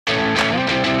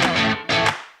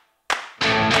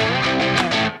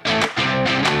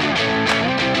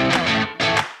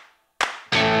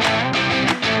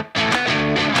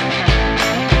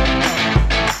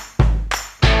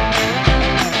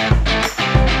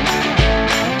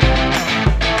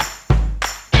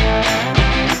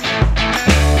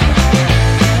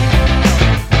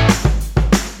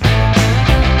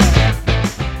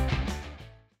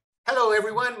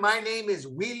is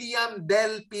William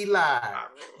Del Pilar,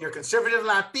 your conservative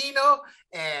Latino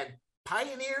and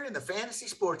pioneer in the fantasy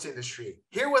sports industry.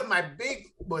 Here with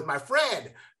my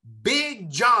friend, Big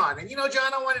John. And you know,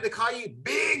 John, I wanted to call you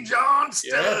Big John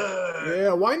Stud.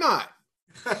 Yeah, why not?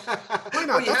 Why not?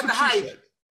 Well, you have the height.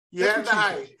 You have the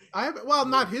height.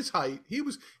 Not his height. He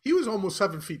was almost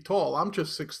 7 feet tall. I'm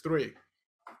just 6'3".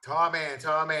 Tall man.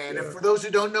 Yeah. And for those who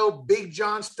don't know, Big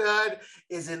John Stud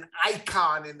is an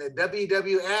icon in the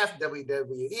WWF,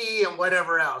 WWE, and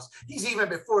whatever else. He's even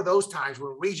before those times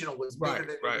when regional was bigger than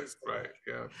it is today.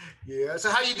 Yeah. Yeah.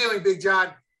 So how you doing, Big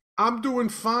John? I'm doing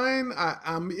fine.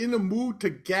 I'm in a mood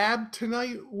to gab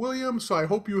tonight, William. So I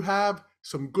hope you have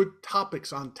some good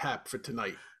topics on tap for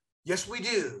tonight. Yes, we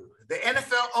do. The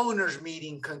NFL owners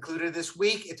meeting concluded this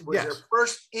week. It was their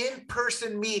first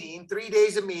in-person meeting, 3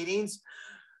 days of meetings.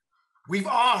 We've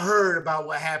all heard about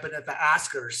what happened at the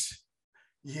Oscars,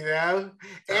 you know,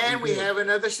 and we have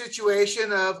another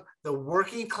situation of the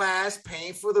working class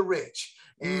paying for the rich.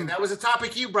 And that was a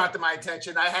topic you brought to my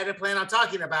attention. I hadn't planned on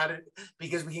talking about it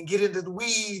because we can get into the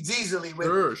weeds easily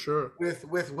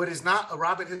with what is not a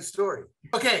Robin Hood story.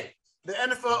 Okay, the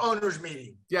NFL owners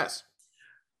meeting. Yes.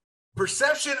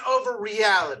 Perception over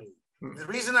reality. The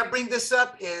reason I bring this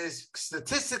up is,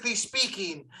 statistically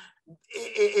speaking,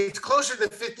 it's closer to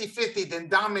 50-50 than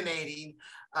dominating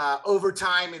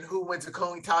overtime and who wins a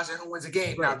coin toss and who wins a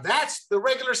game. Right. Now, that's the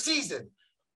regular season.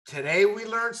 Today, we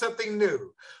learned something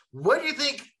new. What do you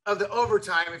think of the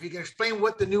overtime? If you can explain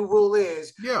what the new rule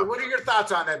is. Yeah. What are your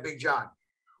thoughts on that, Big John?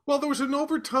 Well, there was an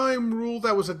overtime rule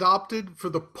that was adopted for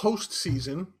the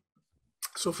postseason,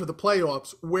 so for the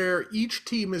playoffs, where each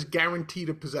team is guaranteed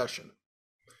a possession.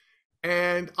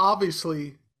 And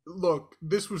obviously, look,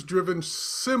 this was driven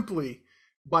simply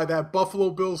by that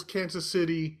Buffalo Bills Kansas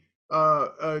City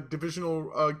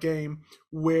divisional game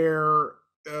where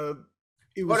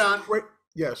it was. Hold on.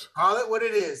 Yes. Call it what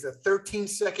it is, the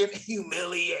 13-second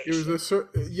humiliation. It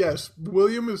was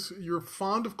William, you're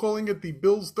fond of calling it the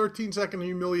Bills' 13-second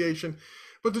humiliation,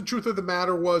 but the truth of the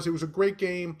matter was it was a great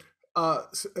game.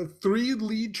 3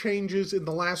 lead changes in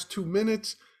the last 2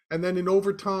 minutes, and then in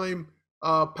overtime,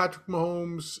 Patrick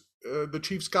Mahomes, the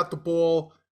Chiefs got the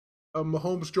ball.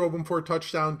 Mahomes drove him for a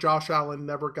touchdown. Josh Allen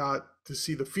never got to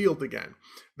see the field again.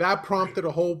 That prompted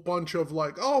a whole bunch of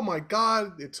like, oh my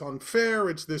God, it's unfair,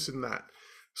 it's this and that.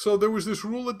 So there was this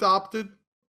rule adopted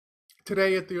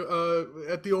today at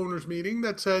the owners meeting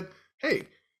that said, hey,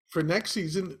 for next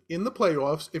season in the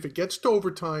playoffs, if it gets to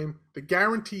overtime, the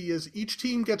guarantee is each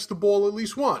team gets the ball at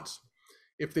least once.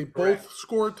 If they both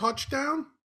score a touchdown,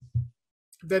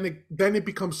 then it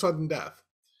becomes sudden death.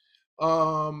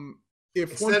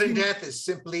 If sudden death is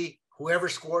simply whoever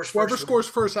scores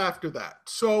first after that.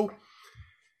 So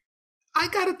I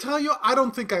got to tell you, I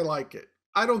don't think I like it.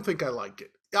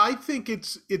 I think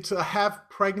it's a half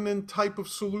pregnant type of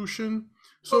solution.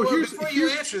 So before you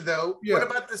answer though, what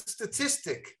about the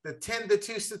statistic, the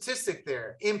 10-2 statistic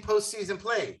there in postseason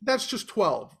play? That's just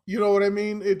 12. You know what I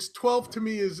mean? It's 12 to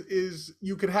me is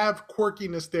you could have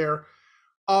quirkiness there.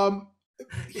 Hold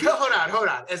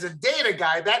on. As a data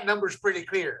guy, that number's pretty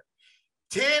clear.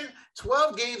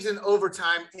 12 games in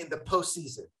overtime in the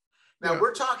postseason. Now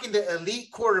we're talking to elite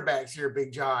quarterbacks here,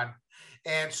 Big John.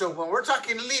 And so when we're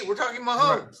talking elite, we're talking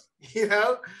Mahomes, you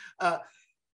know,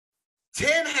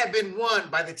 10 have been won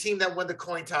by the team that won the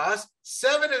coin toss.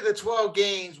 7 of the 12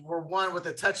 games were won with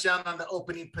a touchdown on the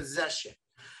opening possession.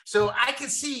 So I can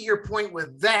see your point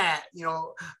with that, you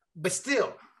know, but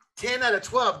still 10 out of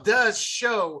 12 does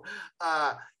show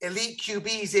elite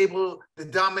QBs able to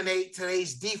dominate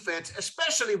today's defense,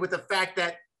 especially with the fact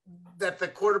that the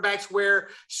quarterbacks wear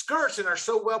skirts and are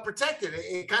so well protected.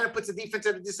 It kind of puts the defense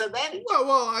at a disadvantage.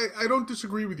 Well, I don't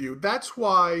disagree with you. That's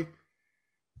why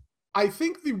I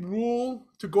think the rule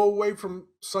to go away from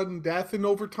sudden death in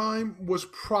overtime was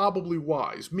probably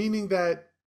wise, meaning that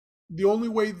the only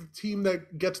way the team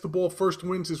that gets the ball first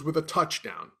wins is with a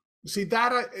touchdown. See,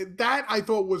 that I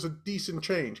thought was a decent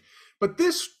change. But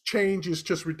this change is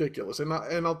just ridiculous, and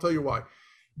I'll tell you why.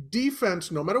 Defense,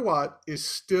 no matter what, is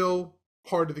still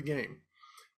part of the game.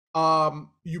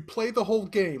 You play the whole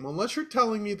game, unless you're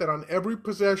telling me that on every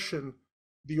possession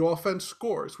the offense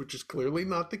scores, which is clearly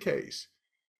not the case.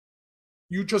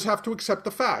 You just have to accept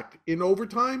the fact. In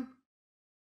overtime,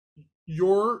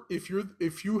 if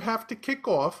you have to kick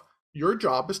off, your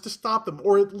job is to stop them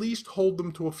or at least hold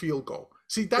them to a field goal.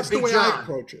 See, that's the way I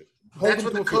approach it. That's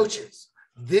what the coaches.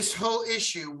 This whole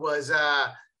issue was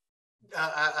there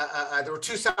were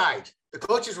two sides. The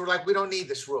coaches were like, we don't need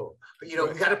this rule. But, you know,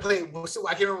 we got to play. I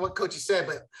can't remember what coaches said,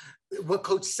 but what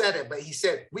coach said it, but he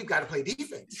said, we've got to play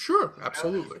defense. Sure,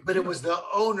 absolutely. You know? But it was the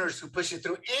owners who pushed it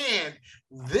through. And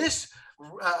this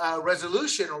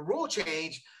resolution or rule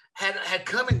change had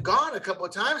come and gone a couple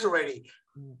of times already.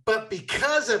 But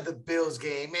because of the Bills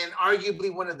game, and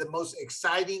arguably one of the most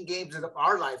exciting games of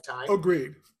our lifetime.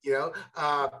 Agreed. You know,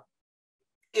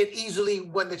 it easily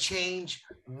won the change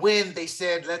when they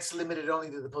said, let's limit it only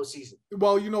to the postseason.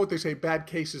 Well, you know what they say, bad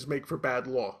cases make for bad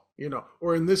law, you know,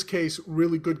 or in this case,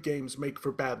 really good games make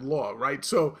for bad law, right?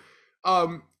 So,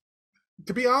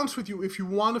 to be honest with you, if you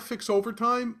want to fix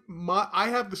overtime, I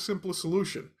have the simplest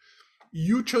solution.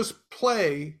 You just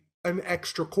play an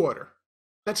extra quarter.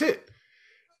 That's it.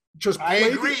 I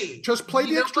agree. Just play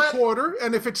the extra quarter,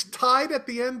 and if it's tied at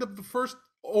the end of the first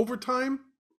overtime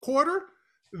quarter,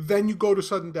 then you go to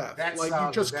sudden death. You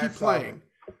just keep playing,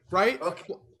 right?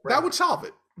 Okay. That would solve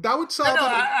it. That would solve it.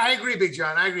 I agree, Big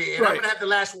John. I agree. And I'm going to have the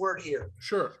last word here.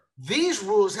 Sure. These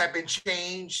rules have been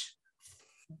changed,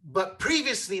 but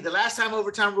previously, the last time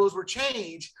overtime rules were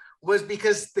changed was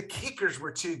because the kickers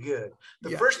were too good.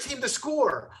 The first team to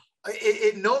score.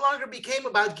 It no longer became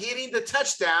about getting the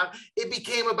touchdown. It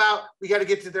became about, we got to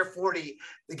get to their 40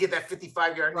 to get that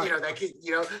 55-yard, right.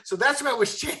 So that's why it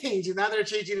was changed, and now they're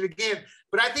changing it again.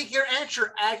 But I think your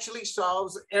answer actually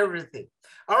solves everything.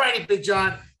 All righty, Big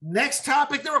John. Next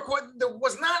topic. There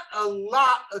was not a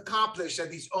lot accomplished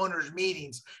at these owners'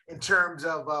 meetings in terms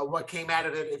of what came out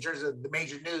of it, in terms of the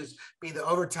major news being the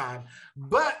overtime.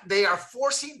 But they are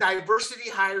forcing diversity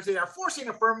hires. They are forcing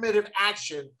affirmative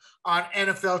action on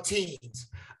NFL teams.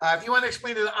 If you want to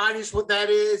explain to the audience what that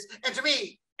is, and to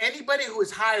me, anybody who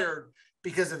is hired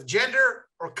because of gender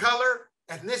or color,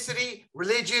 ethnicity,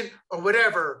 religion, or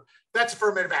whatever, that's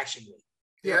affirmative action.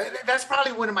 Yeah, that's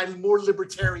probably one of my more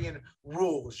libertarian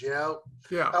rules, or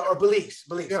beliefs.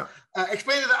 Yeah.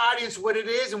 Explain to the audience what it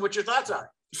is and what your thoughts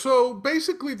are. So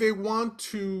basically they're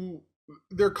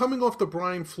coming off the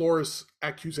Brian Flores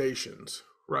accusations,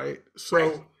 right?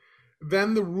 So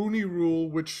then the Rooney Rule,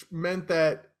 which meant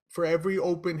that for every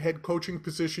open head coaching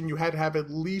position, you had to have at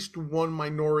least one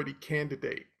minority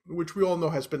candidate, which we all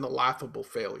know has been a laughable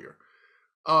failure.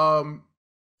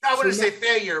 I wouldn't say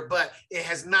failure, but it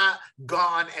has not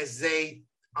gone as they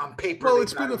on paper. Well,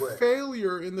 it's been a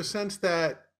failure in the sense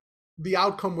that the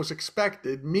outcome was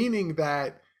expected, meaning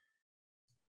that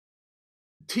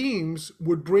teams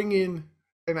would bring in,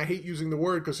 and I hate using the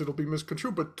word because it'll be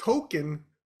misconstrued, but token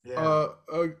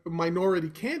minority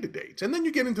candidates. And then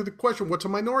you get into the question, what's a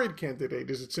minority candidate?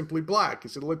 Is it simply black?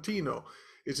 Is it Latino?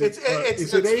 Is it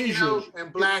Latino Asian?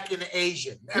 And black and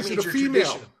Asian. Is it a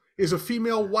female? Is a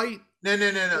female white? No. The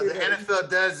NFL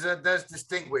does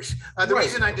distinguish. The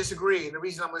reason I disagree, and the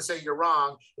reason I'm going to say you're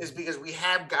wrong, is because we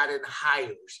have gotten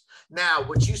hires. Now,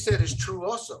 what you said is true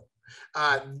also.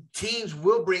 Teams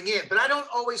will bring in, but I don't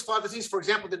always follow the teams. For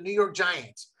example, the New York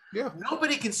Giants. Yeah.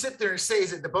 Nobody can sit there and say,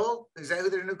 is it DeBoe? Is that who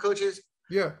their new coach is?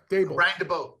 Yeah, Dable. Brian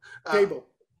DeBoe. Dable.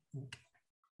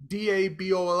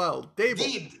 Daboll.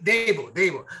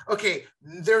 Dable. Okay,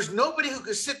 there's nobody who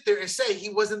could sit there and say he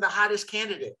wasn't the hottest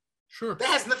candidate. Sure. That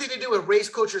has nothing to do with race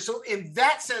culture. So in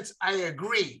that sense, I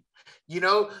agree,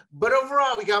 but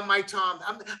overall we got Mike Tom.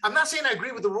 I'm not saying I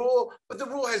agree with the rule, but the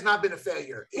rule has not been a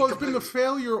failure. It's been a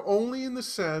failure only in the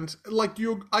sense,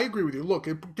 I agree with you. Look,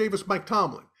 it gave us Mike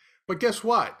Tomlin, but guess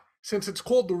what? Since it's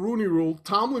called the Rooney Rule,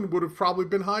 Tomlin would have probably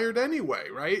been hired anyway,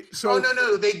 right? So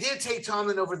no. They did take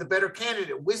Tomlin over the better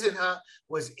candidate. Whisenhunt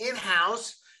was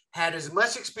in-house, had as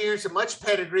much experience and much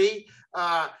pedigree,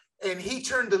 and he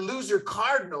turned the loser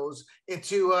Cardinals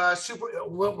into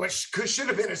what should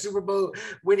have been a Super Bowl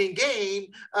winning game.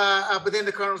 But then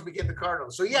the Cardinals became the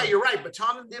Cardinals. So yeah, you're right. But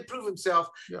Tomlin did prove himself.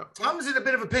 Yeah. Tomlin's in a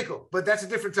bit of a pickle, but that's a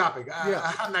different topic.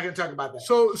 I'm not going to talk about that.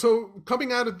 So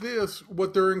coming out of this,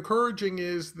 what they're encouraging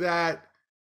is that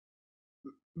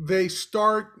they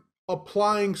start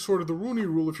applying sort of the Rooney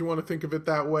Rule, if you want to think of it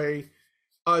that way,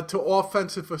 to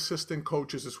offensive assistant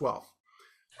coaches as well.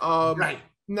 Right.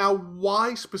 Now,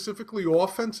 why specifically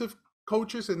offensive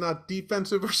coaches and not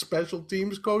defensive or special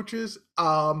teams coaches?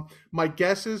 My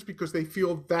guess is because they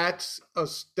feel that's a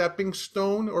stepping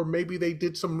stone, or maybe they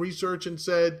did some research and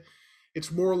said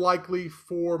it's more likely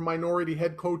for minority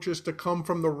head coaches to come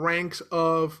from the ranks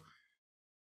of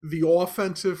the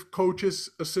offensive coaches,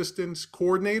 assistants,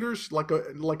 coordinators,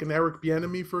 like an Eric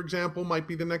Bieniemy, for example, might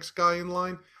be the next guy in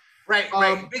line.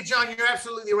 Right. Big John, you're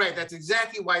absolutely right. That's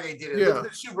exactly why they did it. Yeah. Look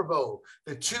at the Super Bowl,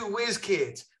 the two whiz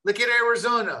kids. Look at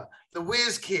Arizona, the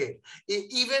whiz kid.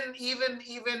 Even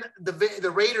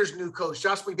the Raiders' new coach,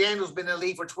 Josh McDaniels, been in the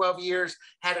league for 12 years,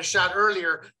 had a shot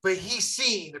earlier, but he's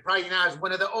seen probably now as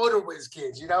one of the older whiz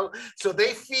kids, So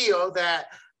they feel that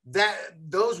that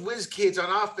those whiz kids on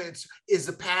offense is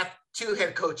the path to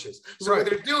head coaches. So what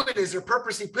they're doing is they're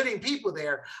purposely putting people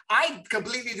there. I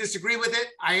completely disagree with it.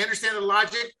 I understand the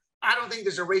logic. I don't think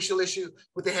there's a racial issue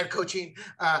with the head coaching.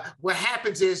 What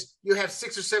happens is you have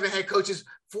 6 or 7 head coaches,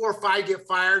 4 or 5 get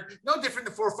fired. No different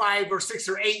than 4 or 5 or 6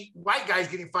 or 8 white guys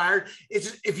getting fired. It's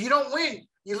just, if you don't win,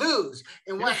 you lose.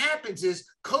 And what happens is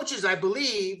coaches, I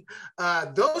believe,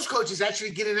 those coaches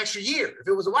actually get an extra year. If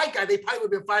it was a white guy, they probably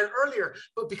would have been fired earlier.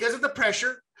 But because of the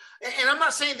pressure, and I'm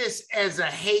not saying this as a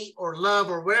hate or love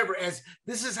or whatever, as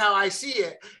this is how I see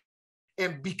it.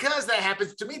 And because that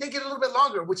happens, to me, they get a little bit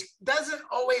longer, which doesn't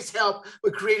always help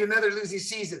but create another losing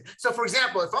season. So, for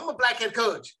example, if I'm a black head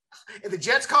coach and the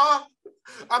Jets call,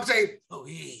 I'm saying, oh,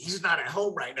 he's not at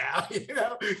home right now,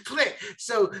 click.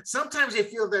 So sometimes they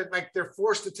feel that like they're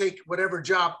forced to take whatever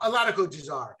job. A lot of coaches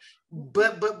are.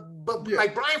 But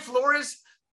like Brian Flores,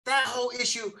 that whole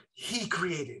issue he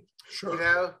created,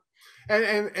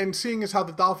 And seeing as how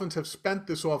the Dolphins have spent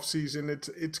this offseason,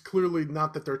 it's clearly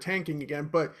not that they're tanking again,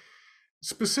 but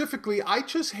specifically, I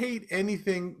just hate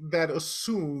anything that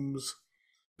assumes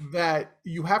that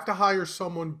you have to hire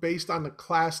someone based on a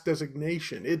class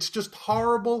designation. It's just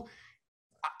horrible.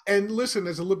 And listen,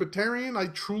 as a libertarian, I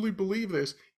truly believe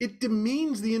this. It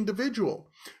demeans the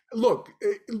individual. Look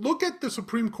at the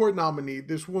Supreme Court nominee,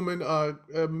 this woman,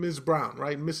 Ms. Brown,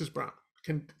 right? Mrs. Brown.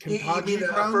 You mean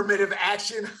affirmative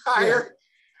action hire? Yeah.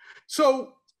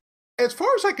 So, as far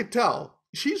as I could tell,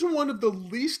 she's one of the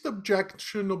least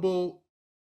objectionable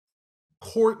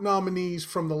court nominees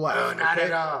from the left. No, not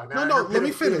at all. No, let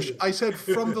me finish. I said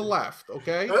from the left,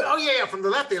 okay? Oh, yeah, from the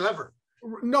left, they love her.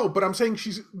 No, but I'm saying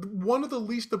she's one of the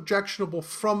least objectionable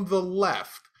from the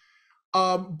left.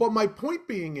 But my point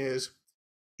being is,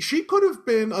 she could have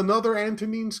been another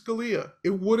Antonin Scalia.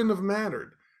 It wouldn't have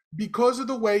mattered because of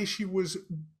the way she was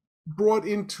brought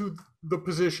into the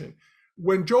position.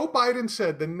 When Joe Biden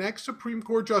said the next Supreme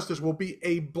Court justice will be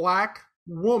a black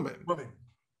woman.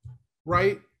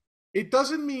 Right? It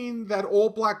doesn't mean that all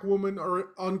black women are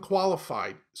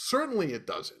unqualified. Certainly it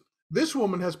doesn't. This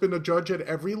woman has been a judge at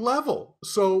every level.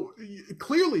 So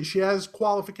clearly she has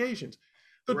qualifications.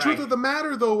 The truth of the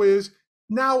matter, though, is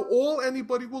now all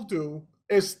anybody will do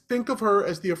is think of her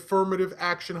as the affirmative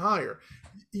action hire.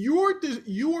 You are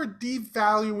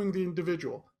devaluing the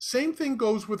individual. Same thing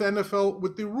goes with NFL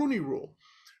with the Rooney Rule.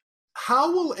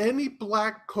 How will any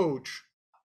black coach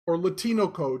or Latino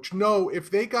coach know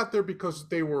if they got there because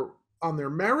they were on their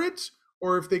merits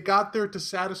or if they got there to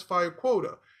satisfy a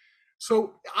quota?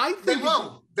 So I think they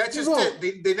won't. That's just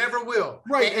it. They never will.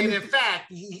 Right. And in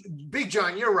fact, Big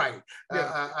John, you're right.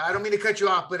 I don't mean to cut you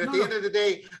off, but at the end of the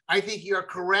day, I think you are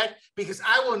correct because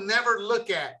I will never look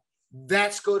at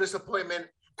that SCOTUS appointment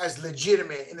as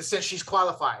legitimate in the sense she's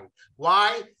qualified.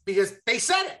 Why? Because they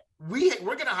said it.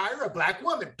 We're going to hire a black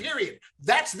woman, period.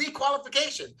 That's the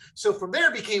qualification. So from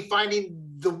there became finding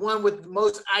the one with the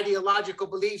most ideological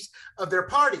beliefs of their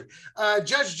party.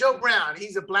 Judge Joe Brown,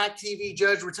 he's a black TV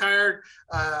judge, retired,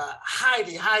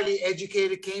 highly, highly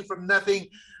educated, came from nothing.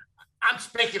 I'm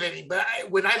speculating, but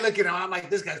when I look at him, I'm like,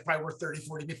 this guy's probably worth 30,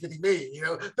 40, 50 million.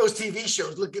 Those TV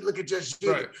shows, look at Judge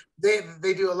Judy. Right.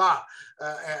 They do a lot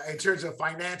in terms of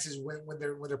finances when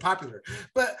they're popular.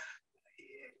 But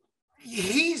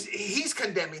he's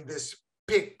condemning this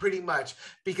pick pretty much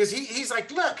because he's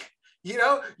like, look,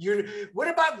 what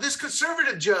about this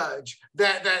conservative judge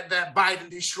that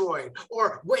Biden destroyed,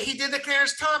 or what he did to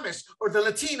Clarence Thomas, or the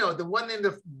Latino, the one in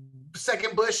the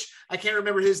second Bush, I can't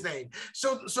remember his name.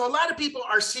 So a lot of people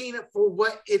are seeing it for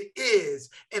what it is,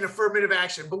 an affirmative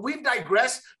action. But we've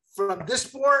digressed from this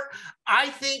sport. I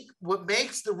think what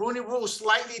makes the Rooney Rule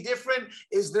slightly different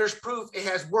is there's proof it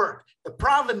has worked. The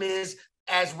problem is,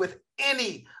 as with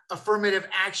any affirmative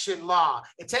action law,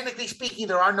 and technically speaking,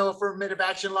 there are no affirmative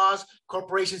action laws.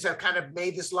 Corporations have kind of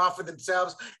made this law for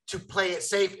themselves to play it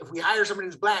safe. If we hire somebody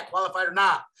who's black, qualified or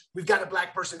not, we've got a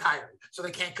black person hired, so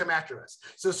they can't come after us.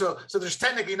 So there's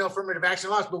technically no affirmative action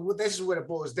laws, but this is what it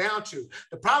boils down to.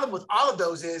 The problem with all of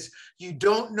those is you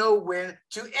don't know when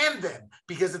to end them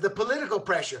because of the political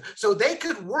pressure. So they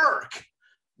could work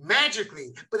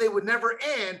magically, but they would never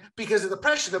end because of the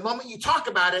pressure. The moment you talk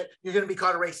about it, you're going to be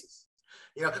called a racist.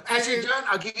 Actually, John,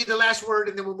 I'll give you the last word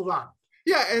and then we'll move on.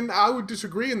 Yeah, and I would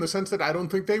disagree in the sense that I don't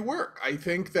think they work. I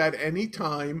think that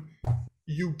anytime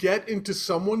you get into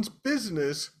someone's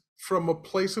business from a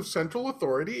place of central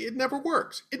authority, it never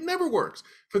works. It never works.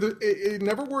 It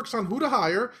never works on who to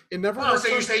hire. It never works. So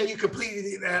you're saying you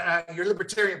completely, your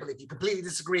libertarian belief, you completely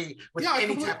disagree with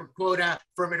any type of quota,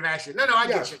 affirmative action. No, I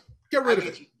get you. Get rid of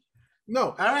it.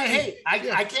 No. All right. Hey,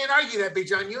 I can't argue that, Big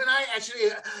John. You and I actually,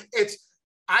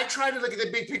 I try to look at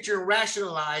the big picture and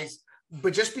rationalize,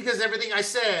 but just because everything I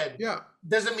said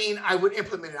doesn't mean I would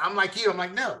implement it. I'm like you. I'm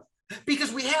like, no,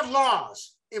 because we have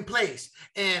laws in place.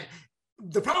 And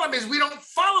the problem is we don't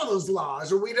follow those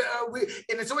laws, or and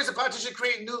it's always a politician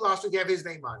creating new laws so we have his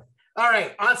name on it. All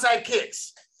right, onside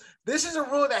kicks. This is a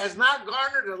rule that has not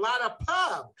garnered a lot of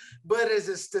pub, but as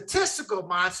a statistical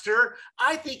monster,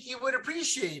 I think you would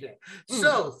appreciate it.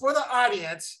 So for the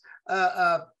audience,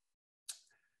 the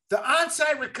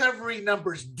onside recovery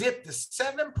numbers dipped to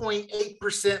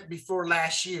 7.8% before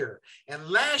last year. And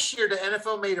last year, the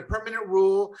NFL made a permanent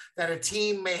rule that a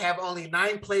team may have only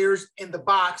 9 players in the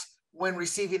box when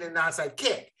receiving an onside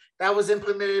kick. That was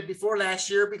implemented before last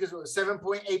year because it was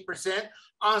 7.8%.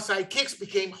 Onside kicks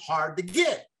became hard to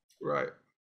get. Right.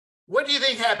 What do you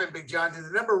think happened, Big John? Did the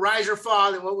number rise or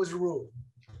fall, and what was the rule?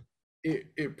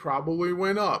 It probably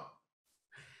went up.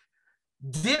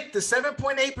 Dipped to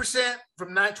 7.8%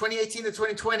 from 2018 to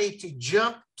 2020 to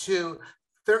jump to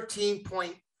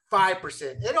 13.5%.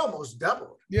 It almost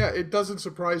doubled. Yeah, it doesn't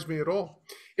surprise me at all.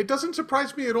 It doesn't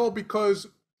surprise me at all because,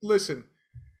 listen,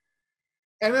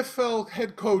 NFL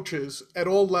head coaches at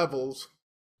all levels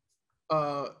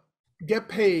get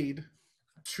paid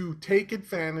to take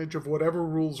advantage of whatever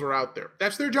rules are out there.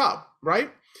 That's their job,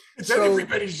 right? It's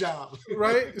everybody's job.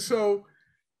 Right? So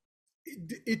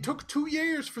it took 2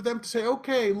 years for them to say,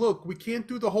 okay, look, we can't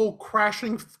do the whole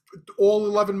crashing all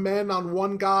 11 men on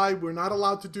one guy. We're not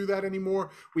allowed to do that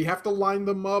anymore. We have to line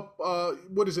them up.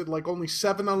 What is it, like only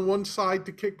 7 on one side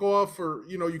to kick off? Or,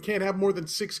 you can't have more than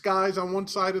 6 guys on one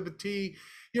side of the tee.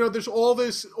 There's all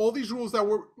these rules that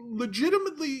were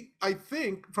legitimately, I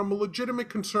think, from a legitimate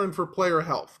concern for player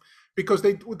health, because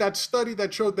that study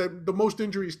that showed that the most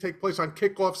injuries take place on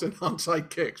kickoffs and onside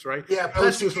kicks, right? Yeah,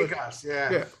 post kickoffs.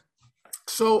 Yeah.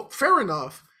 So fair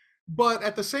enough, but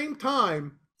at the same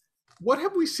time, what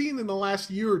have we seen in the last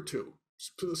year or two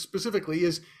specifically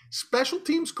is special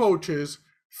teams coaches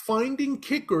finding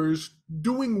kickers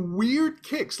doing weird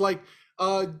kicks. Like,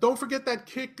 don't forget that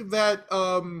kick that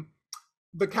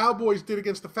the Cowboys did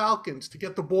against the Falcons to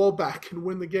get the ball back and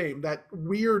win the game. That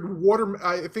weird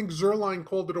I think Zerline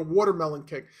called it a watermelon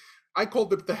kick. I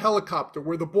called it the helicopter,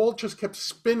 where the ball just kept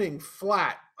spinning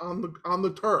flat on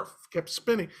the turf, kept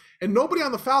spinning. And nobody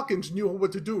on the Falcons knew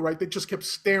what to do, right? They just kept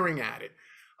staring at it.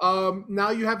 Now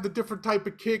you have the different type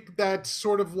of kick that's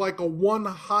sort of like a one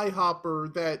high hopper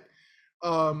that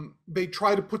they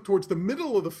try to put towards the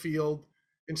middle of the field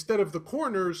instead of the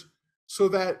corners, so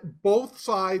that both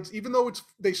sides, even though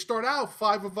they start out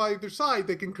 5 of either side,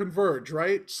 they can converge,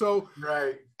 right? So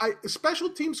special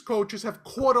teams coaches have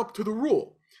caught up to the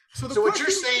rule. So what you're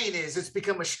saying is it's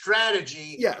become a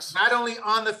strategy, yes, not only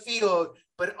on the field,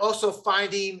 but also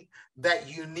finding that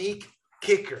unique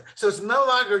kicker. So it's no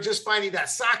longer just finding that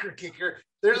soccer kicker.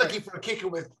 They're looking for a kicker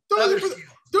with other skills.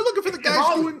 They're looking for the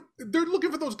guys doing. They're looking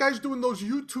for those guys doing those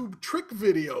YouTube trick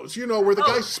videos, where the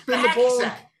guys spin the ball.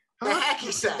 The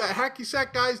hacky sack. The hacky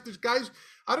sack guys. There's guys.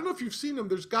 I don't know if you've seen them.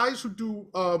 There's guys who do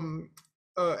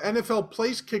NFL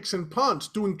place kicks and punts,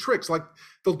 doing tricks like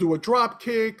they'll do a drop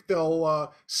kick,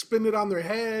 they'll spin it on their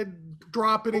head,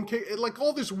 drop it and kick, like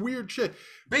all this weird shit.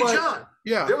 Big John,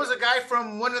 yeah, there was a guy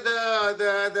from one of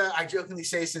the I jokingly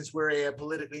say, since we're a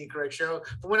politically incorrect show,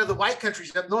 from one of the white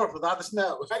countries up north with all the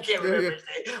snow. I can't remember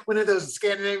one of those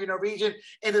Scandinavian region,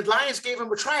 and the Lions gave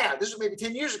him a tryout. This was maybe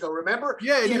 10 years ago. Remember?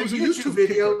 Yeah, and it was a YouTube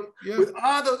video with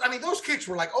all those. I mean, those kicks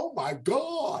were like, oh my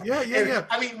god. Yeah.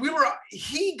 I mean,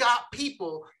 he got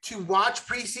people to watch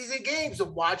preseason games, to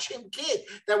watch him kick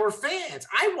that were fans.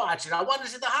 I watched it. I wanted to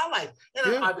see the highlights,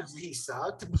 and obviously he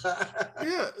sucked.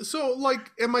 But so like,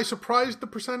 am I surprised the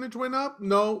percentage went up?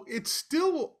 No, it's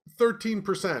still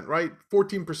 13%, right?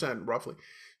 14% roughly.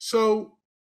 So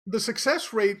the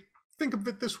success rate, think of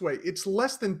it this way, it's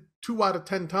less than 2 out of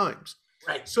 10 times.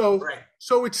 Right. So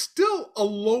it's still a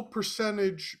low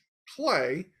percentage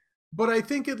play, but I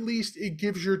think at least it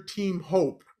gives your team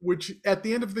hope, which at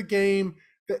the end of the game,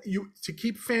 that to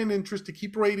keep fan interest, to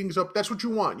keep ratings up, that's what you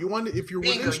want. You want, if you're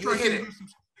within striking,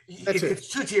 it's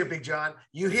two-tier, Big John.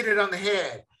 You hit it on the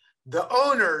head. The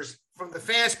owners, from the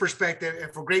fans' perspective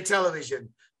and for great television,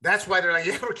 that's why they're like,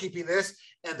 yeah, we're keeping this.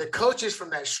 And the coaches, from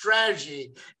that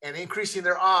strategy and increasing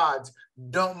their odds,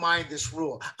 don't mind this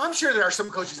rule. I'm sure there are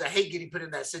some coaches that hate getting put in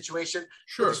that situation.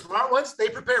 Sure. But the smart ones, they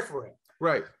prepare for it.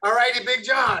 Right. All righty, Big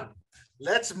John.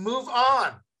 Let's move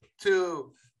on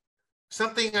to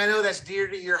something I know that's dear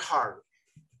to your heart.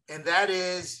 And that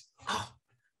is,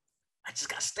 I just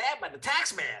got stabbed by the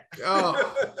tax man. Oh.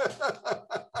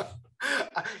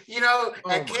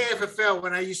 At KFFL,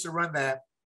 when I used to run that,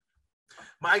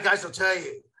 my guys will tell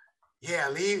you, yeah,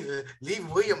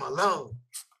 leave William alone.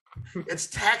 It's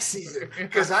tax season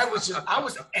because I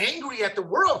was angry at the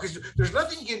world because there's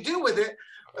nothing you can do with it.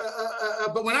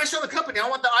 But when I show the company, I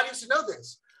want the audience to know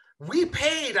this. We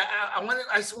paid, I want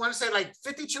to say like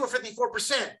 52 or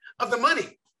 54% of the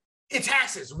money in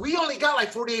taxes. We only got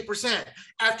like 48%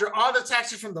 after all the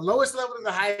taxes from the lowest level to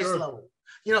the highest level.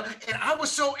 You know, and I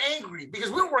was so angry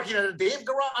because we were working at a Dave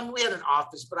garage. I mean, we had an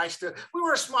office, but we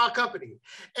were a small company.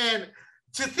 And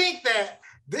to think that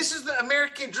this is the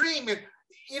American dream, and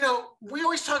you know, we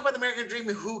always talk about the American dream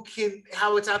and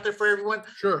how it's out there for everyone.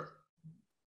 Sure.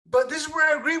 But this is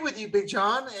where I agree with you, Big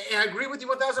John, and I agree with you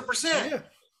 1,000%. Yeah.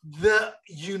 The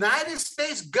United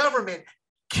States government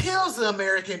kills the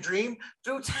American dream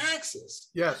through taxes.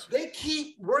 Yes. They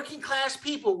keep working class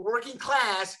people working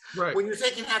class when you're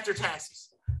taking half their taxes.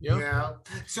 Yeah. You know?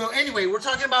 So anyway, we're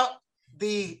talking about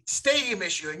the stadium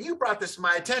issue, and you brought this to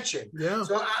my attention. Yeah.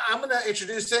 So I'm going to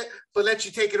introduce it, but let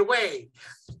you take it away.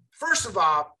 First of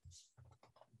all,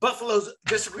 Buffalo's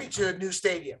just agreed to a new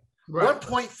stadium,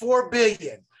 $1.4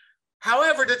 billion.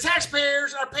 However, the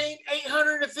taxpayers are paying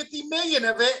 $850 million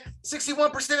of it,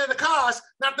 61% of the cost,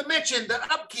 not to mention the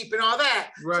upkeep and all that.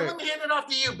 Right. So let me hand it off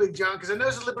to you, Big John, because I know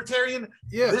as a libertarian,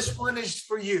 this one is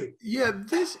for you. Yeah,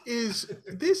 this is,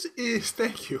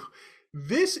 thank you.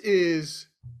 This is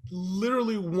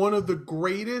literally one of the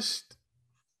greatest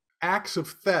acts of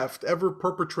theft ever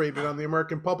perpetrated on the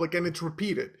American public, and it's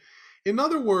repeated. In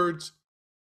other words,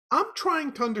 I'm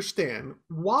trying to understand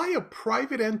why a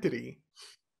private entity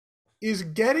is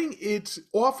getting its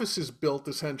offices built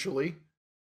essentially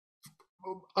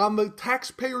on the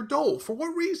taxpayer dole. For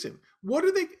what reason? What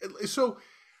are they? So,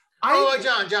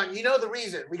 John, you know the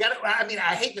reason. We got to, I mean,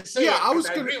 I hate to say it, I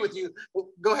agree with you. Well,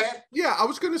 go ahead. Yeah, I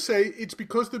was going to say it's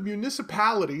because the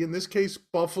municipality, in this case,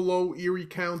 Buffalo, Erie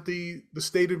County, the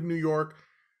state of New York,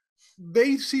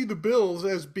 they see the bills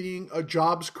as being a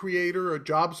jobs creator, a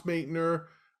jobs maintainer,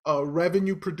 a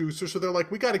revenue producer. So they're like,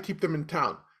 we got to keep them in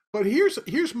town. But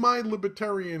here's my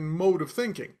libertarian mode of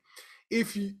thinking.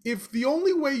 If the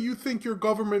only way you think your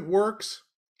government works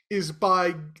is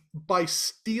by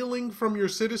stealing from your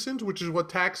citizens, which is what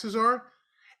taxes are,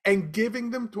 and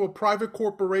giving them to a private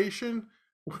corporation,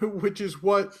 which is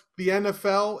what the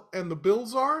NFL and the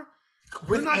Bills are,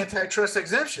 with antitrust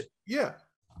exemption. Yeah,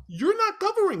 you're not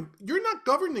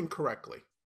governing correctly,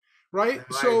 right?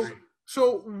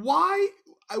 So why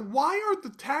are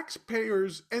the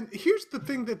taxpayers? And here's the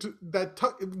thing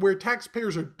where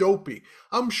taxpayers are dopey.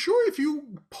 I'm sure if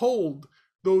you polled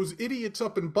those idiots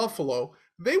up in Buffalo,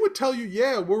 they would tell you,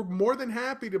 yeah, we're more than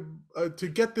happy to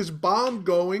get this bond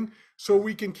going so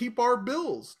we can keep our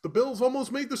Bills. The Bills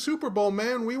almost made the Super Bowl,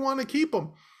 man. We want to keep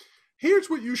them. Here's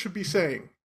what you should be saying.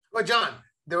 Well, John,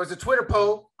 there was a Twitter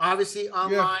poll, obviously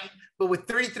online, but with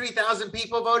 33,000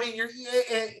 people voting,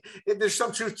 there's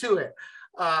some truth to it.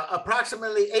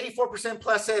 Approximately 84%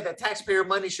 plus say that taxpayer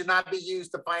money should not be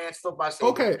used to finance football stadiums.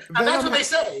 Okay. And that's what they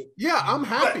say. Yeah, I'm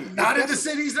happy. But not in the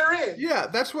cities they're in. Yeah,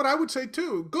 that's what I would say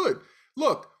too. Good.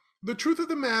 Look, the truth of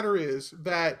the matter is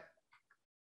that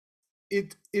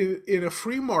in a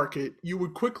free market, you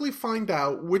would quickly find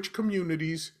out which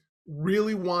communities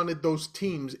really wanted those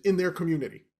teams in their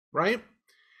community, right?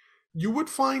 You would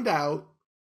find out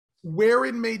where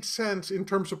it made sense in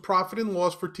terms of profit and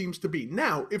loss for teams to be.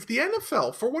 Now, if the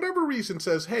NFL, for whatever reason,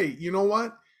 says, hey, you know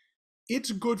what?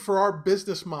 It's good for our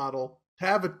business model to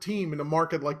have a team in a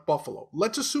market like Buffalo.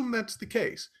 Let's assume that's the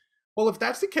case. Well, if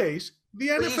that's the case, the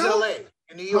NFL... Use LA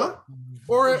in New York.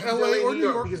 Or LA or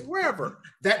New York, wherever.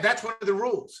 That's one of the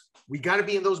rules. We got to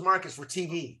be in those markets for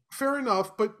TV. Fair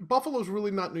enough, but Buffalo's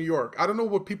really not New York. I don't know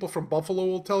what people from Buffalo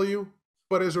will tell you,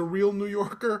 but as a real New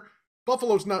Yorker...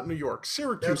 Buffalo's not New York.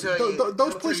 Syracuse.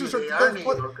 Those places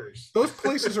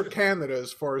are Canada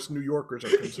as far as New Yorkers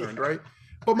are concerned, right?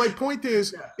 But my point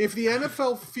is, if the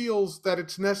NFL feels that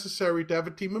it's necessary to have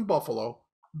a team in Buffalo,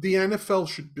 the NFL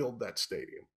should build that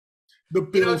stadium. The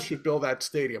Bills should build that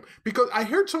stadium. Because I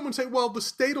heard someone say, well, the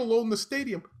state will own the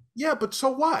stadium. Yeah, but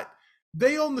so what?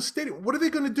 They own the stadium. What are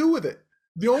they going to do with it?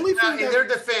 The only thing in their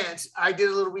defense, I did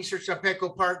a little research on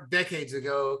Petco Park decades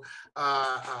ago.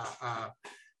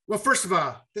 Well, first of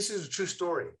all, this is a true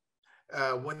story.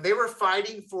 When they were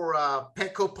fighting for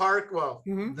Petco Park,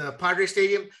 the Padre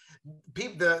Stadium,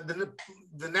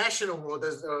 the national world,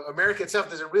 America itself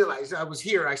doesn't realize. I was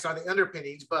here, I saw the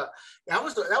underpinnings, but that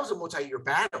was a multi-year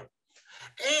battle,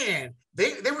 and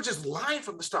they were just lying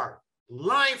from the start.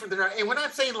 And when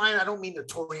I'm saying lying, I don't mean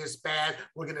notorious bad,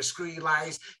 we're going to screw you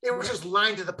lies. They were just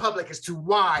lying to the public as to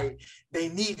why they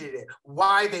needed it,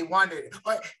 why they wanted it.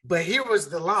 But here was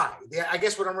the lie. I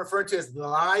guess what I'm referring to as the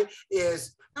lie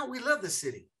is, no, we love the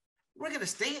city. We're going to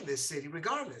stay in this city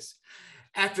regardless.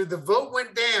 after the vote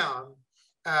went down,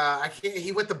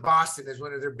 he went to Boston as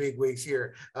one of their big wigs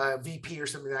here, VP or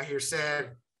something out here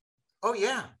said, "Oh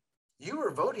yeah, you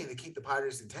were voting to keep the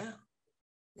pirates in town."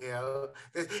 You know,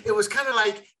 it was kind of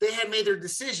like they had made their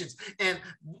decisions. And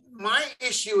my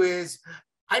issue is,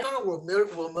 I don't know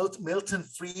where Milton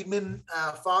Friedman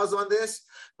falls on this,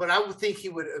 but I would think he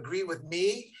would agree with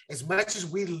me. As much as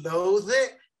we loathe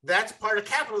it, that's part of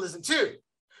capitalism too.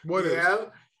 What is?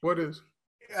 What is?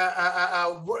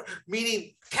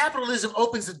 Meaning capitalism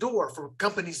opens the door for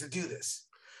companies to do this.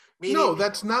 Meaning, no,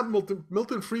 that's not Milton.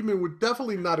 Milton Friedman would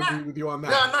definitely not agree with you on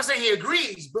that. No, I'm not saying he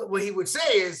agrees, but what he would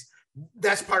say is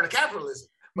that's part of capitalism.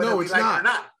 No, it's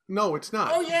not. No, it's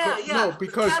not. Oh, yeah. No,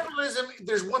 because capitalism,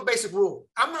 there's one basic rule.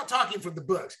 I'm not talking from the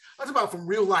books. I'm talking about from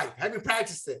real life. Having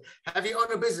practiced it, having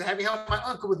owned a business, having helped my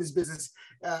uncle with his business.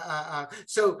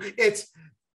 So it's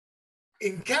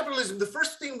in capitalism, the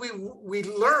first thing we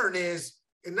learn is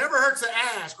it never hurts to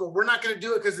ask, or we're not going to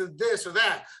do it because of this or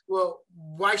that. Well,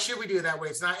 why should we do it that way?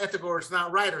 It's not ethical, or it's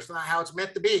not right, or it's not how it's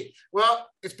meant to be. Well,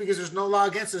 it's because there's no law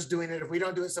against us doing it. If we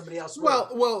don't do it, somebody else will.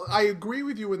 Well, I agree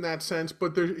with you in that sense,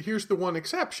 but here's the one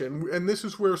exception, and this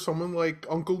is where someone like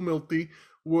Uncle Milty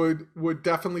would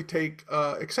definitely take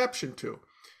exception to.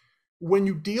 When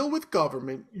you deal with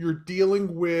government, you're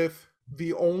dealing with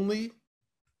the only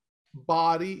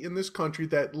body in this country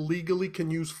that legally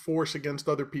can use force against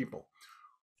other people.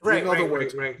 Right, in other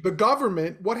words, right. The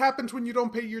government, what happens when you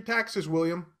don't pay your taxes,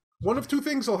 William? One of two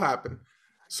things will happen.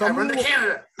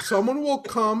 Someone will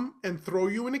come and throw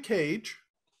you in a cage.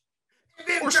 And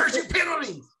then charge you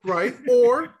penalties. Right?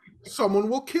 Or someone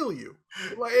will kill you.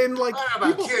 And like I don't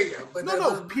know about kill you,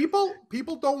 but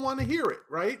people don't want to hear it,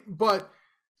 right? But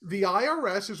the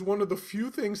IRS is one of the few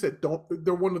things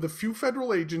they're one of the few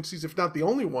federal agencies, if not the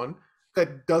only one,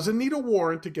 that doesn't need a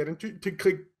warrant to get into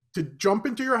to jump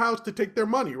into your house to take their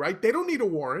money, right? They don't need a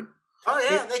warrant. Oh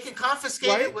yeah, they can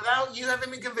confiscate it without you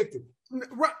having been convicted.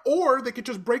 Right, or they could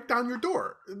just break down your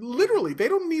door. Literally, they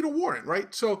don't need a warrant,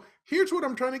 right? So here's what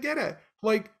I'm trying to get at.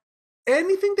 Like,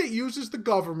 anything that uses the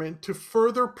government to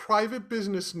further private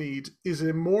business needs is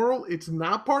immoral. It's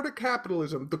not part of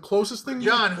capitalism. The closest thing,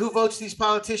 John, who votes these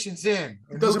politicians in?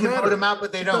 It doesn't matter. Vote them out,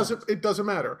 but they don't. It doesn't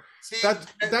matter. See,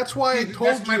 that's why I told you.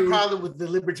 That's my problem with the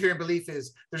libertarian belief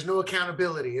is there's no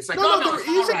accountability. It's like there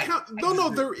is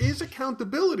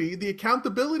accountability. The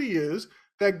accountability is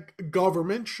that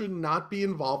government should not be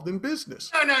involved in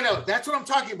business. No. That's what I'm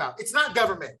talking about. It's not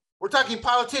government. We're talking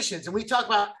politicians, and we talk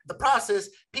about the process.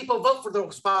 People vote for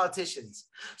those politicians.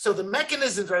 So the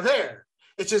mechanisms are there.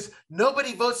 It's just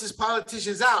nobody votes these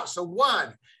politicians out. So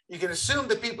one, you can assume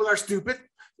that people are stupid.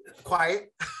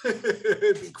 Quiet.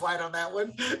 Be quiet on that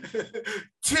one.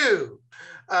 Two,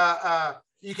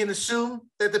 you can assume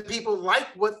that the people like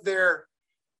what their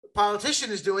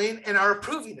politician is doing and are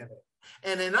approving of it.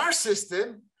 And in our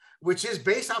system, which is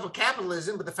based off of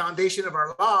capitalism, but the foundation of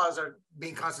our laws are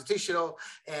being constitutional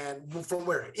and from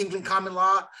where? England common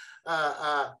law.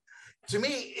 To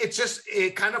me,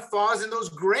 it kind of falls in those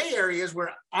gray areas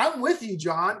where I'm with you,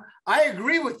 John. I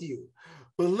agree with you.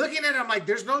 But looking at it, I'm like,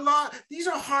 there's no law. These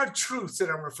are hard truths that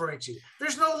I'm referring to.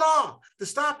 There's no law to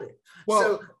stop it.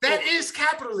 So that is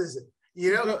capitalism.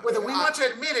 You know, whether we want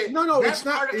to admit it, it's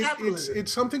not.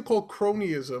 It's something called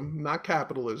cronyism, not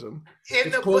capitalism.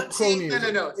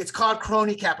 It's called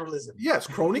crony capitalism. Yes,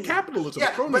 crony capitalism,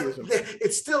 cronyism. But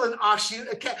it's still an offshoot.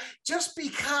 Just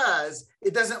because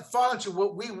it doesn't fall into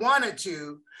what we want it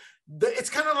to, it's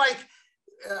kind of like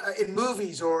in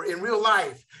movies or in real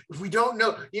life. If we don't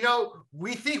know,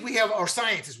 we think we have our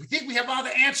scientists. We think we have all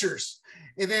the answers.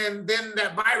 And then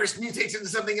that virus mutates into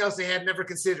something else they had never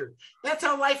considered. That's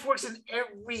how life works in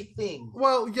everything.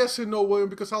 Well, yes and no, William,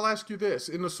 because I'll ask you this.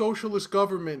 In a socialist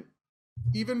government,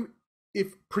 even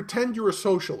if pretend you're a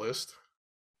socialist,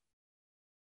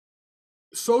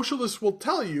 socialists will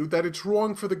tell you that it's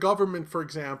wrong for the government, for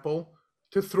example,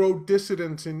 to throw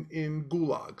dissidents in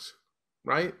gulags,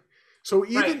 right? So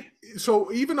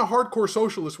even a hardcore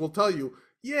socialist will tell you,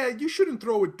 yeah, you shouldn't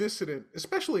throw a dissident,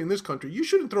 especially in this country. You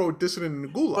shouldn't throw a dissident in a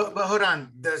gulag. But hold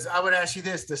on. I would ask you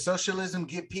this. Does socialism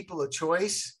give people a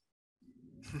choice?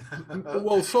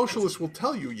 Well, socialists will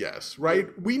tell you yes, right?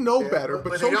 We know better,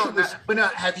 but socialists...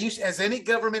 Has any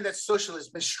government that's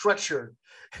socialist been structured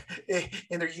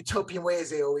in their utopian way, as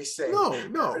they always say?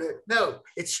 No.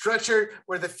 It's structured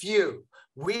where the few.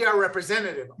 We are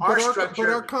representative.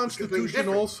 Our Constitution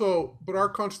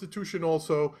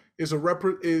also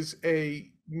is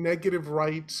a negative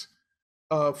rights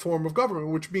form of government,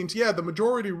 which means the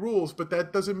majority rules, but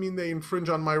that doesn't mean they infringe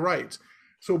on my rights.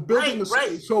 So building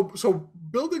right. so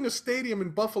building a stadium in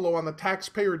Buffalo on the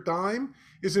taxpayer dime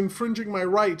is infringing my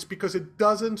rights because it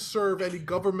doesn't serve any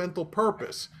governmental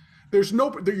purpose. There's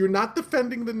no, you're not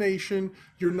defending the nation.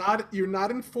 You're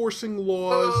not enforcing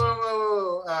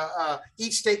laws.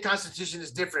 Each state constitution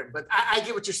is different, but I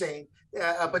get what you're saying.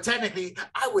 But technically,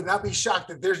 I would not be shocked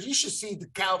that you should see the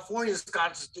California's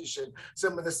constitution,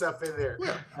 some of the stuff in there.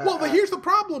 Yeah. Well, but here's the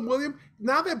problem, William.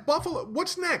 Now that Buffalo,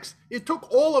 what's next? It took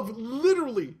all of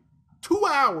literally 2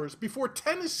 hours before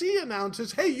Tennessee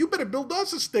announces, hey, you better build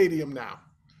us a stadium now.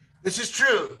 This is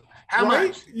true. How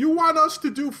much? You want us to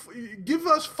give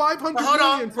us $500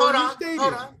 million for a new stadium.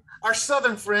 Hold on. Our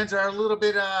southern friends are a little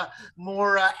bit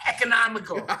more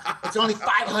economical. It's only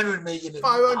 $500 million.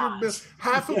 $500 million,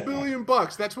 $500 million.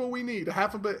 That's what we need.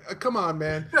 Come on,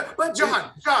 man. But John,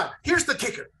 here's the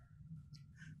kicker.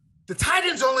 The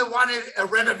Titans only wanted a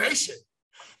renovation.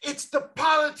 It's the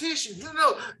politicians.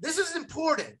 This is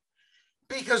important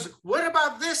because what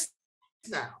about this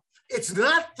now? It's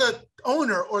not the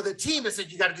owner or the team that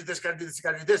said, you got to do this, got to do this,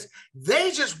 got to do this.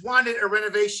 They just wanted a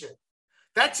renovation.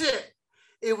 That's it.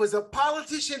 It was the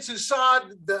politicians who saw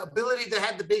the ability to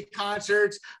have the big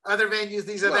concerts, other venues,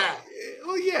 these or that.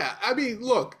 Well, yeah. I mean,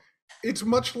 look, it's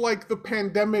much like the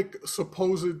pandemic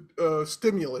supposed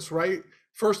stimulus, right?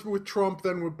 First with Trump,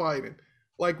 then with Biden.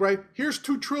 Like, right, here's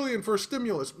 $2 trillion for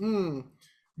stimulus.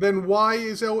 Then why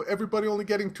is everybody only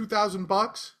getting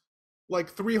 $2,000? Like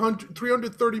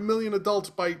 330 million adults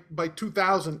by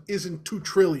 2000 isn't 2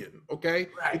 trillion, okay?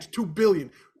 Right. It's 2 billion.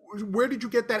 Where did you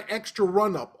get that extra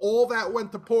run up? All that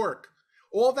went to pork.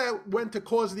 All that went to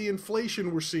cause the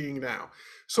inflation we're seeing now.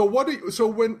 So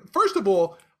first of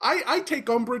all, I take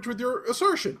umbrage with your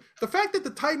assertion. The fact that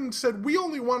the Titans said we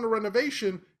only want a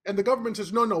renovation and the government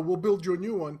says, no, we'll build you a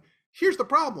new one. Here's the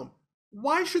problem.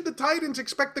 Why should the Titans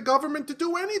expect the government to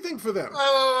do anything for them?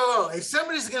 Oh, if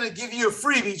somebody's going to give you a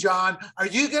freebie, John, are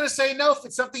you going to say no if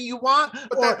it's something you want?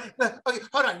 Okay,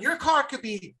 hold on. Your car could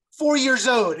be 4 years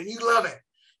old and you love it.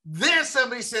 Then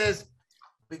somebody says,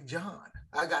 Big John,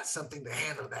 I got something to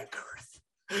handle that girth.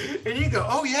 And you go,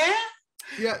 oh, yeah?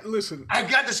 Yeah, listen. I've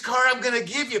got this car I'm going to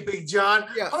give you, Big John.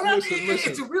 Yeah, listen.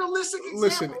 It's a realistic example.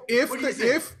 Listen,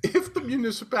 if the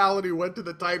municipality went to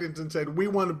the Titans and said, we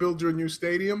want to build you a new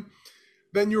stadium,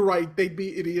 then you're right. They'd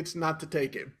be idiots not to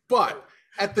take it. But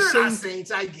at the They're not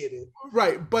saints. I get it.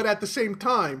 Right. But at the same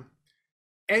time,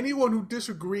 anyone who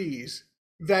disagrees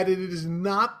that it is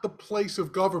not the place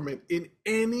of government in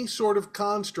any sort of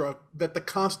construct that the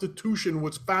Constitution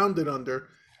was founded under,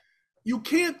 you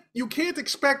can't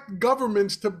expect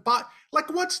governments to buy.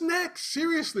 Like, what's next?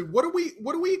 Seriously, what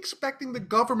are we expecting the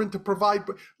government to provide?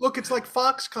 Look, it's like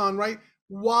Foxconn, right?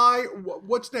 Why?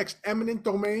 What's next? Eminent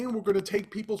domain? We're going to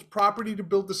take people's property to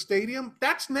build the stadium?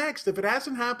 That's next. If it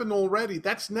hasn't happened already,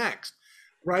 that's next,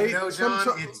 right? John,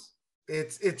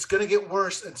 it's going to get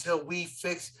worse until we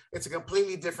fix. It's a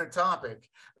completely different topic,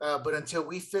 but until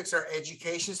we fix our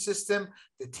education system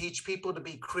to teach people to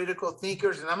be critical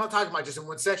thinkers, and I'm not talking about just in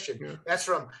one section. Yeah. That's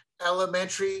from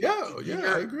elementary,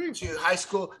 I agree, to high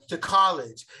school to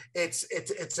college.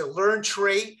 It's a learned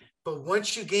trait. But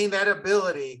once you gain that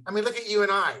ability, I mean, look at you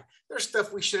and I. There's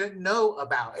stuff we shouldn't know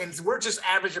about. And we're just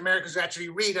average Americans who actually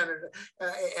read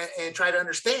and try to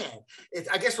understand.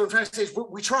 I guess what I'm trying to say is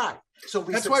we try. So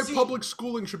that's succeed. Why public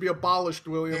schooling should be abolished,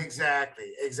 William. Exactly.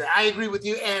 I agree with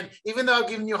you. And even though I've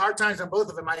given you hard times on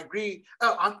both of them, I agree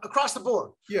across the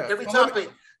board. Yeah. Every topic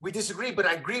we disagree, but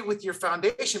I agree with your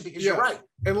foundation because you're right.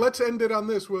 And let's end it on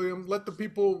this, William. Let the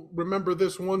people remember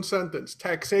this one sentence.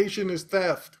 Taxation is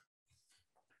theft.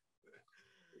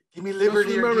 Give me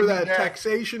liberty. Just remember that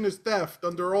taxation is theft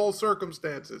under all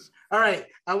circumstances. All right.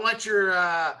 I want your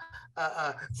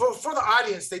for the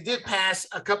audience. They did pass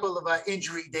a couple of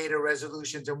injury data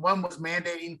resolutions, and one was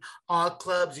mandating all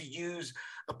clubs use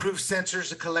approved sensors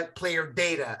to collect player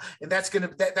data, and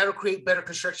that'll create better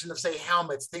construction of, say,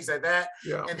 helmets, things like that.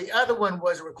 Yeah. And the other one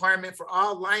was a requirement for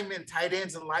all linemen, tight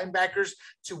ends, and linebackers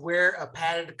to wear a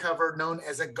padded cover known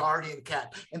as a guardian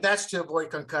cap, and that's to avoid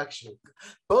concussion.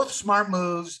 Both smart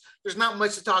moves. There's not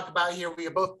much to talk about here. We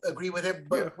both agree with it,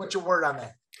 but what's your word on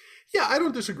that? Yeah, I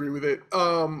don't disagree with it.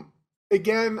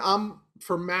 Again, I'm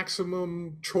for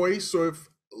maximum choice. So if,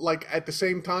 like, at the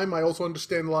same time, I also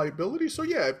understand liability. So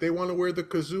yeah, if they want to wear the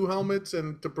kazoo helmets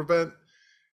and to prevent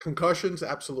concussions,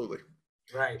 absolutely.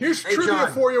 Right. Here's trivia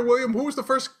for you, William. Who was the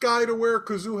first guy to wear a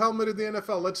kazoo helmet in the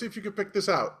NFL? Let's see if you can pick this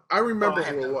out. I remember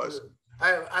who it was.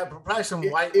 I probably some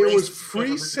white. It was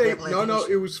free safety. No,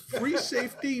 it was free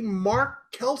safety.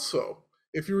 Mark Kelso.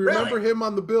 If you remember him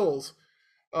on the Bills,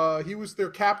 he was their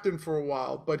captain for a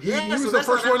while. But he was the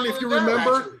first one. If you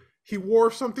remember, He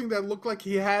wore something that looked like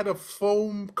he had a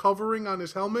foam covering on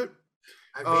his helmet.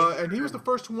 And he was the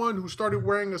first one who started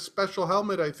wearing a special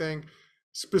helmet, I think,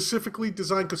 specifically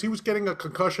designed because he was getting a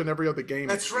concussion every other game.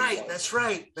 That's right.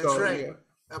 Yeah.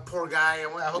 That poor guy.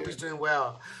 I hope he's doing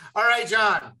well. All right,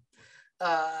 John.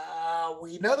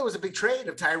 We know there was a big trade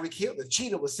of Tyreek Hill. The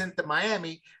Cheetah was sent to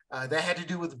Miami. That had to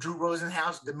do with Drew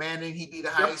Rosenhaus demanding he be the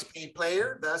highest paid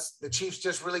player. Thus, the Chiefs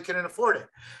just really couldn't afford it.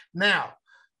 Now,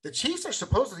 the Chiefs are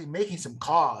supposedly making some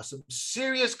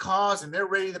serious calls, and they're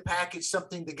ready to package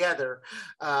something together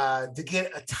to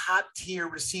get a top-tier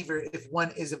receiver if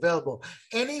one is available.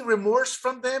 Any remorse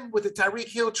from them with the Tyreek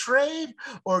Hill trade,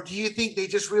 or do you think they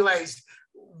just realized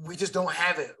we just don't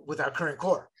have it with our current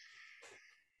core?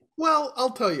 Well,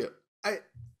 I'll tell you.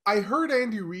 I heard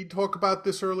Andy Reid talk about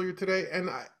this earlier today, and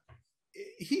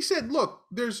he said, look,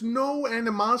 there's no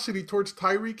animosity towards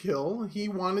Tyreek Hill. He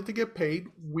wanted to get paid.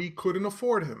 We couldn't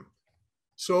afford him.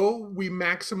 So we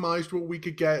maximized what we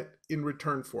could get in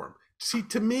return for him. See,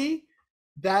 to me,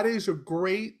 that is a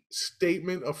great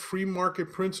statement of free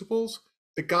market principles.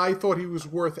 The guy thought he was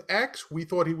worth X. We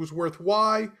thought he was worth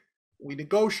Y. We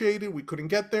negotiated. We couldn't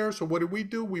get there. So what did?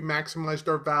 We maximized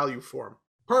our value for him.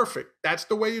 Perfect. That's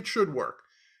the way it should work.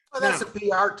 Well, that's a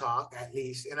PR talk, at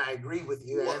least, and I agree with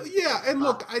you. Well, yeah, and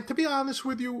look, to be honest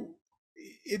with you,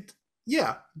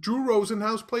 Drew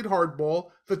Rosenhaus played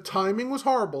hardball. The timing was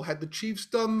horrible. Had the Chiefs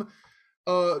done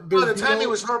the timing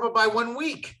was horrible by 1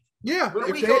 week. Yeah.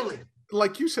 1 week only.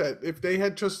 Like you said, if they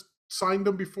had just signed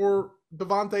him before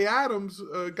Devontae Adams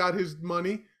got his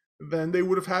money, then they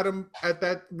would have had him at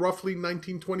that roughly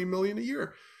 19-20 million a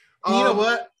year. You know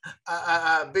what,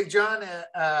 Big John,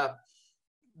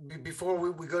 before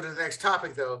we go to the next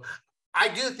topic, though, I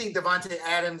do think Devontae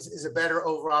Adams is a better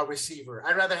overall receiver.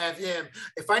 I'd rather have him.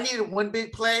 If I needed one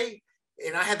big play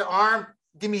and I had the arm,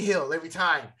 give me Hill every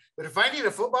time. But if I need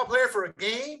a football player for a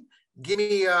game, give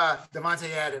me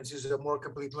Devontae Adams, who's a more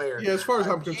complete player. Yeah, as far as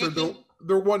I'm concerned,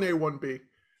 they're 1A, 1B.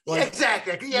 Like,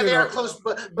 exactly. Yeah, they are close,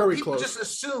 but very people close. just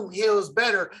assume Hill's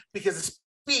better because of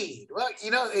speed. Well, you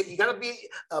got to be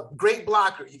a great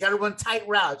blocker. You got to run tight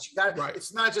routes. Right.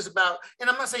 It's not just about, and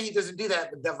I'm not saying he doesn't do that,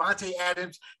 but Devontae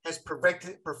Adams has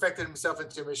perfected himself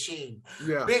into a machine.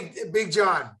 Yeah. Big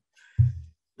John,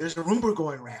 there's a rumor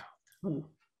going around. Ooh.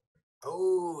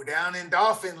 Oh, down in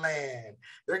Dolphin land,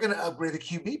 they're going to upgrade the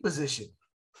QB position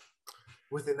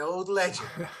with an old legend.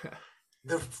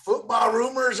 The football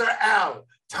rumors are out.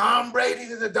 Tom Brady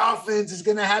to the Dolphins is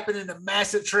going to happen in a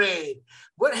massive trade.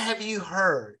 What have you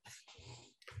heard?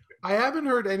 I haven't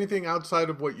heard anything outside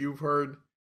of what you've heard.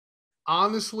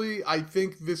 Honestly, I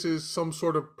think this is some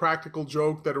sort of practical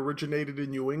joke that originated in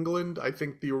New England. I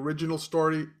think the original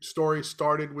story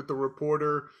started with the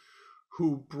reporter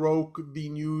who broke the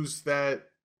news that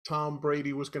Tom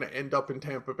Brady was going to end up in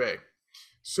Tampa Bay.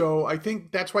 So I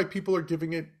think that's why people are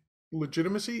giving it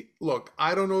legitimacy. Look,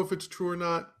 I don't know if it's true or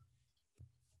not.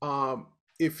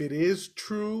 If it is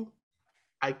true,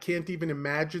 I can't even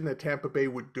imagine that Tampa Bay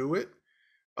would do it.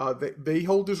 They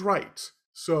hold his rights.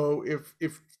 So if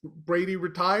Brady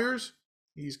retires,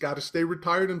 he's got to stay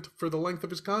retired for the length of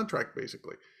his contract,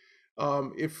 basically.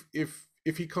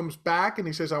 If he comes back and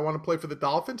he says, I want to play for the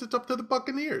Dolphins, it's up to the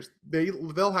Buccaneers.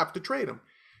 They'll have to trade him.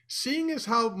 Seeing as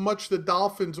how much the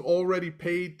Dolphins already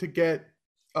paid to get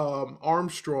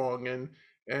Armstrong and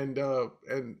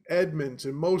Edmonds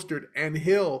and Mostert and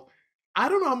Hill, I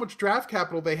don't know how much draft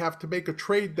capital they have to make a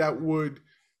trade that would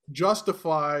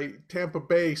justify Tampa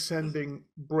Bay sending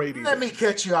Brady. Let me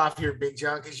cut you off here, Big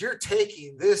John, because you're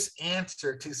taking this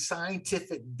answer to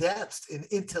scientific depths and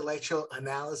intellectual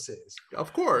analysis.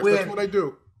 Of course, that's what I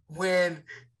do.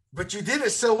 But you did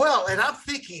it so well, and I'm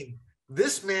thinking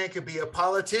this man could be a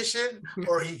politician,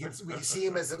 or we can see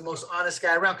him as the most honest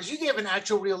guy around, because you gave an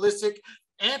actual realistic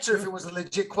answer if it was a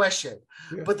legit question.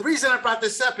 Yeah. But the reason I brought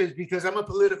this up is because I'm a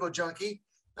political junkie.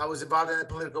 I was involved in the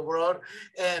political world.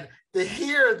 And to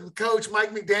hear Coach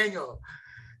Mike McDaniel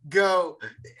go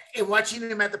and watching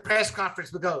him at the press conference,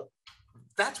 but go,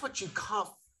 that's what you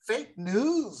call fake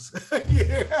news.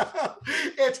 Yeah.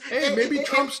 Maybe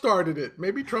Trump started it.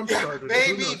 Maybe Trump started it.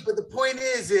 Maybe, but the point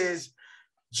is,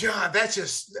 John, that's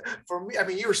just, for me, I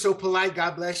mean, you were so polite,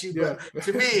 God bless you, but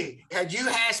to me, had you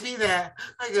asked me that,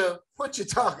 I go, what you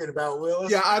talking about, Willis?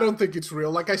 Yeah, I don't think it's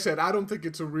real. Like I said, I don't think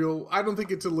it's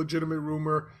a legitimate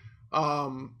rumor.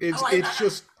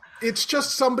 It's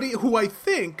just somebody who I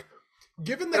think,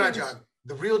 given that John,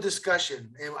 the real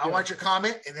discussion, and I want your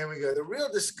comment, and then we go. The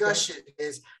real discussion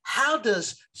is, how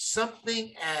does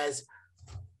something as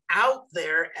out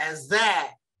there as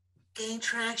that gain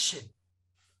traction?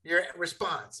 Your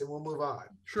response, and we'll move on.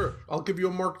 Sure. I'll give you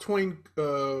a Mark Twain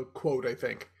quote, I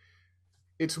think.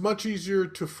 It's much easier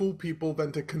to fool people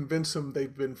than to convince them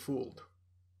they've been fooled.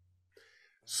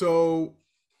 So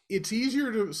it's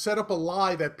easier to set up a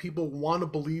lie that people want to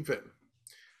believe in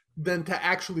than to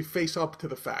actually face up to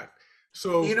the fact.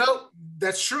 So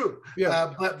that's true.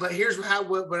 Yeah. But here's what I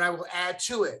will add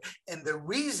to it. And the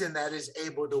reason that is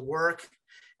able to work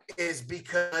is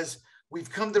because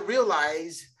we've come to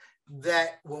realize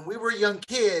that when we were young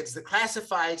kids, the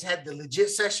classifieds had the legit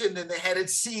section and they had a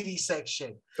seedy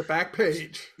section. The back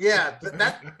page. Yeah,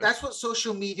 that's what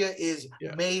social media is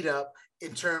made up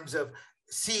in terms of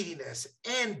seediness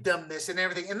and dumbness and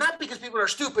everything. And not because people are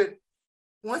stupid.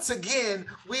 Once again,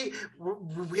 we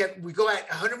go at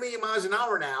 100 million miles an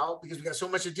hour now because we got so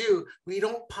much to do. We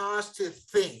don't pause to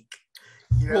think.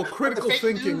 Well, critical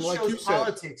thinking, like you said,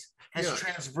 politics has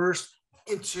transversed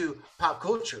into pop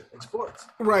culture and sports.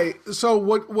 Right. So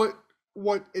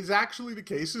what is actually the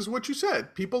case is what you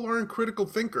said. People aren't critical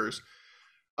thinkers.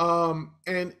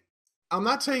 And I'm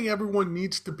not saying everyone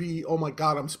needs to be, oh my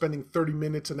God, I'm spending 30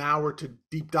 minutes an hour to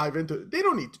deep dive into it. They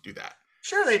don't need to do that.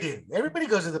 Sure they do. Everybody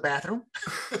goes to the bathroom.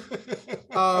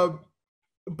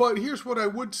 But here's what I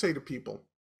would say to people.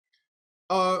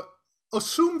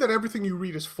 Assume that everything you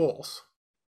read is false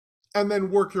and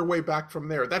then work your way back from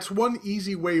there. That's one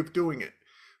easy way of doing it.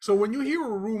 So when you hear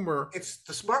a rumor... It's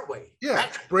the smart way. Yeah,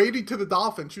 Brady to the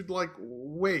Dolphins. You'd like,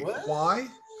 wait, what? Why?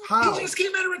 How? He just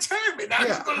came out of retirement. Now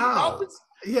he's going to the Dolphins?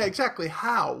 Yeah, exactly.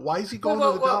 How? Why is he going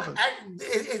to the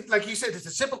Dolphins? Like you said, it's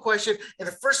a simple question. And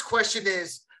the first question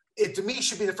is, to me,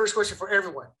 should be the first question for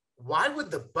everyone. Why would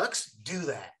the Bucks do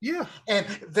that? Yeah. And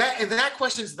that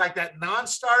question is like that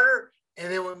non-starter,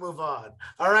 and then we move on.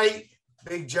 All right,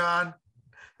 Big John,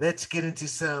 let's get into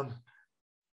some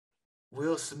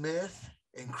Will Smith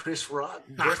and Chris Rock.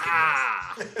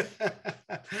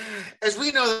 As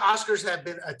we know, the Oscars have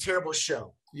been a terrible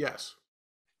show. Yes.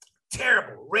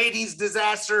 Terrible. Ratings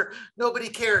disaster. Nobody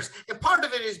cares. And part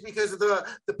of it is because of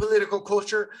the political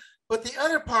culture. But the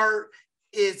other part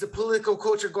is the political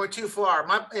culture going too far.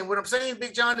 And what I'm saying,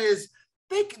 Big John, is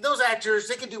those actors,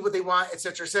 they can do what they want, et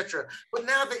cetera, et cetera. But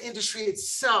now the industry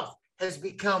itself has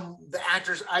become the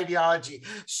actor's ideology.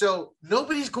 So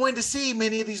nobody's going to see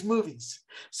many of these movies.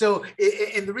 So,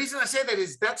 and the reason I say that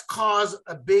is that's caused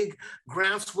a big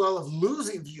groundswell of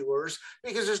losing viewers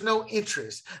because there's no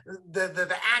interest.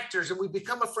 The actors, and we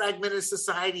become a fragmented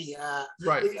society.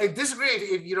 Right. I disagree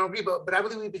if you don't agree, but I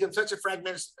believe we've become such a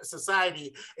fragmented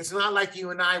society. It's not like you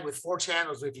and I with 4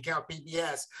 channels, if you count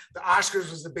PBS. The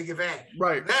Oscars was the big event.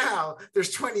 Right. Now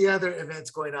there's 20 other events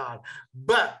going on.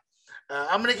 But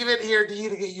I'm going to give it here to you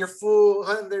to get your full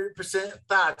 100%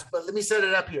 thoughts, but let me set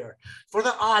it up here. For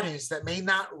the audience that may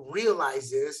not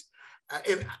realize this,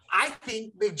 and I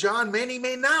think Big John, many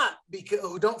may not,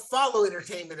 who don't follow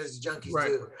entertainment as junkies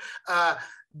do,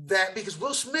 that because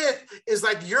Will Smith is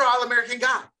like your all-American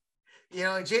guy. You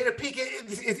know, and Jada Pinkett,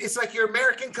 it's like your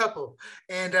American couple,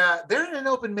 and they're in an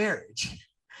open marriage.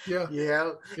 Yeah. You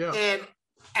know? Yeah. And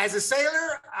as a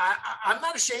sailor, I'm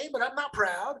not ashamed, but I'm not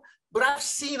proud. But I've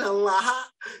seen a lot.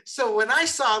 So when I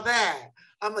saw that,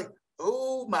 I'm like,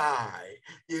 oh my,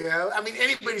 you know, I mean,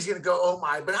 anybody's going to go, oh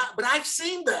my, but I've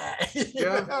seen that. You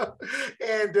know?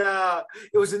 And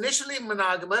it was initially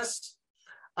monogamous,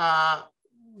 but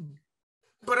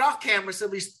off camera,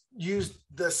 at least used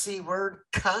the C word,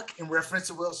 cuck, in reference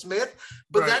to Will Smith.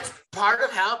 But that's part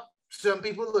of how some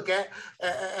people look at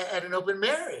an open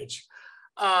marriage.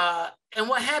 And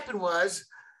what happened was,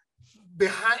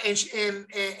 behind and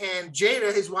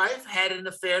Jada, his wife, had an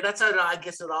affair. That's how I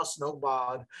guess it all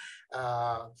snowballed.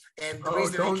 And the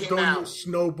reason it came out,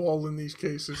 snowball in these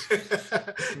cases.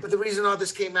 But the reason all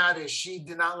this came out is she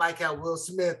did not like how Will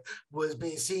Smith was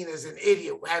being seen as an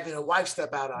idiot, having a wife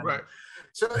step out on him.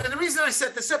 So, and the reason I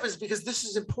set this up is because this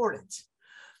is important.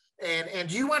 And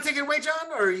do you want to take it away,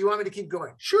 John, or you want me to keep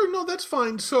going? Sure, no, that's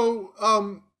fine. So,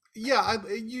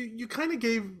 you kind of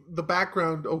gave the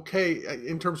background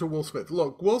in terms of Will Smith.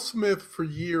 Look, Will Smith for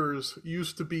years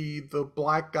used to be the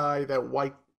black guy that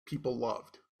white people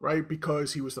loved, right?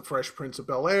 Because he was the Fresh Prince of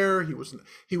Bel-Air.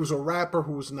 He was a rapper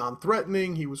who was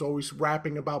non-threatening. He was always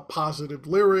rapping about positive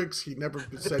lyrics. He never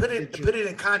said. To put it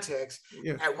in context,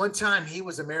 at one time he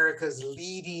was America's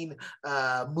leading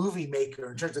movie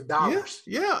maker in terms of dollars.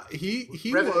 Yeah. He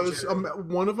was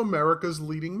one of America's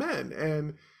leading men,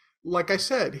 and like I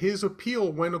said, his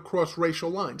appeal went across racial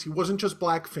lines. He wasn't just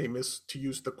black famous, to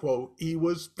use the quote. He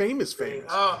was famous.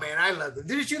 Oh man, I loved him.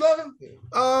 Didn't you love him?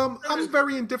 I'm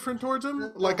very indifferent towards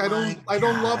him. Like I don't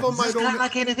love him. I don't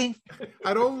like anything.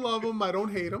 I don't love him. I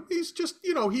don't hate him. He's just,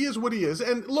 he is what he is.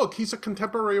 And look, he's a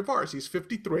contemporary of ours. He's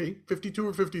 52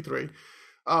 or 53.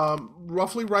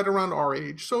 roughly right around our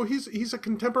age. So he's a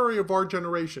contemporary of our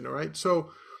generation, all right?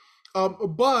 So,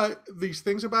 but these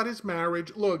things about his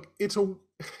marriage, look, it's a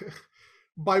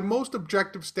by most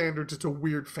objective standards, it's a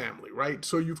weird family, right?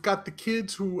 So you've got the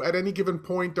kids who at any given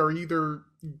point are either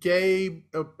gay,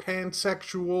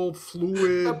 pansexual,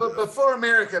 fluid. But before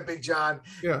America, Big John,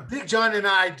 yeah. Big John and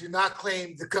I do not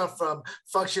claim to come from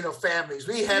functional families.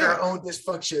 We had our own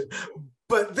dysfunction.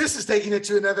 But this is taking it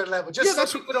to another level. Just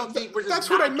so people don't think we're just that's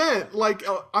what I meant. Like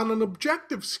on an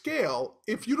objective scale,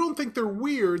 if you don't think they're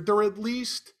weird, they're at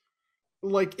least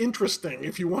like interesting,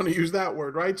 if you want to use that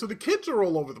word, right? So the kids are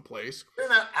all over the place. They're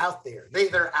not out there.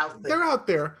 They're out there. They're out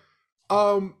there.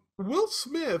 Will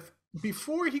Smith,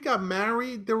 before he got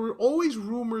married, there were always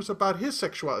rumors about his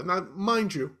sexuality. Now,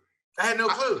 mind you, I had no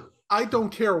clue. I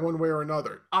don't care one way or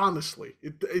another. Honestly,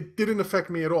 it didn't affect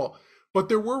me at all. But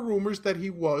there were rumors that he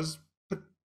was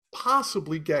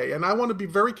possibly gay, and I want to be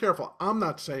very careful. I'm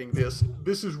not saying this.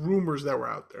 This is rumors that were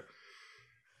out there.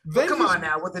 Then come on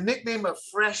now, with the nickname of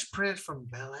Fresh Prince from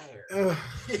Bel-Air.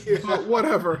 But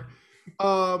whatever.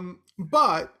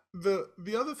 But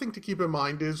the other thing to keep in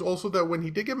mind is also that when he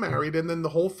did get married, and then the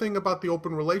whole thing about the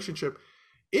open relationship,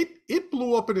 it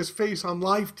blew up in his face on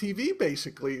live TV,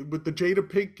 basically, with the Jada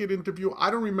Pinkett interview. I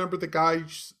don't remember the guy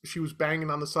she was banging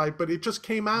on the side, but it just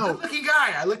came out. Good-looking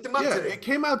guy. I looked him up today. It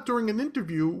came out during an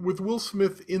interview with Will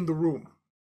Smith in the room.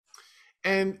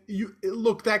 And you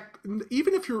look, that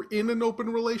even if you're in an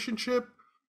open relationship,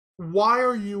 why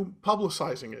are you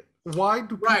publicizing it? Why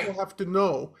do people have to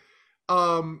know?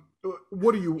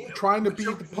 What are you trying to be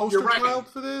the poster child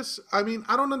for this? I mean,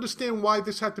 I don't understand why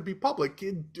this had to be public.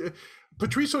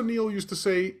 Patrice O'Neal used to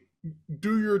say,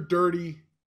 "Do your dirty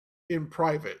in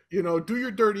private." Do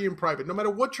your dirty in private. No matter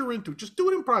what you're into, just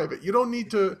do it in private. You don't need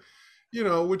to,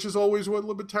 which is always what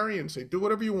libertarians say. Do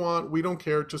whatever you want. We don't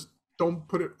care. Just don't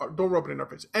rub it in our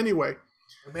face. Anyway,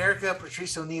 America,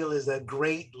 Patrice O'Neal is a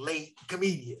great late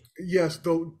comedian. Yes,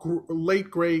 the late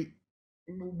great,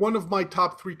 one of my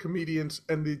top 3 comedians,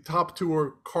 and the top 2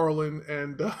 are Carlin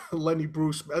and Lenny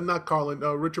Bruce, and not Carlin,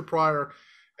 Richard Pryor,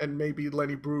 and maybe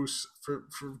Lenny Bruce for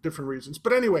different reasons.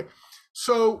 But anyway,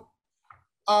 so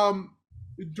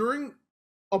during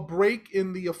a break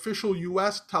in the official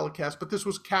U.S. telecast, but this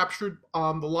was captured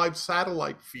on the live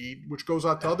satellite feed, which goes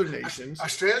out to other nations.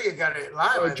 Australia got it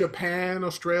live. Japan,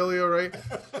 Australia, right?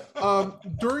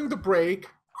 During the break,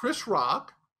 Chris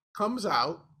Rock comes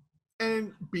out,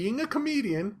 and being a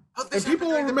comedian, and people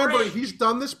will remember he's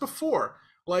done this before.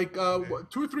 Like 2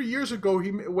 or 3 years ago,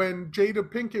 when Jada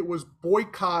Pinkett was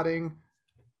boycotting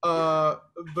the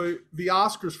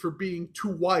Oscars for being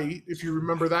too white, if you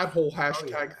remember that whole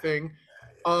hashtag thing.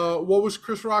 What was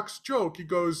Chris Rock's joke? He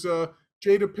goes, Jada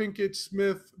Pinkett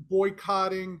Smith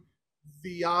boycotting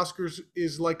the Oscars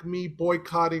is like me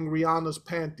boycotting Rihanna's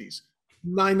panties.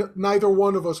 Neither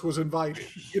one of us was invited.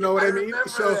 You know what I mean?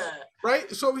 So that.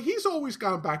 Right? So he's always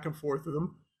gone back and forth with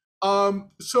him.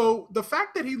 So the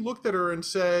fact that he looked at her and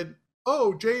said,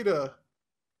 "Oh, Jada,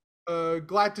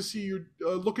 glad to see you,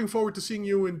 looking forward to seeing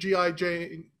you in G.I.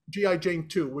 Jane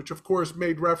 2, which of course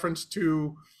made reference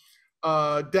to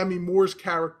Demi Moore's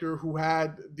character, who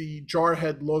had the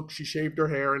jarhead look. She shaved her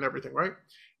hair and everything, right?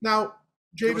 Now,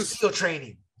 Jada's still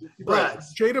training. Right.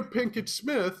 Jada Pinkett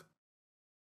Smith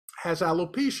has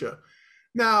alopecia.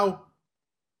 Now,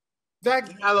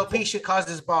 that alopecia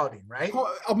causes balding, right?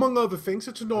 Among other things,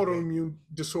 it's an autoimmune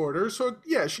disorder. So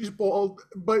yeah, she's bald,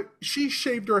 but she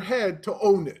shaved her head to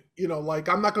own it. Like,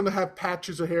 I'm not going to have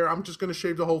patches of hair. I'm just going to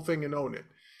shave the whole thing and own it.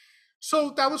 So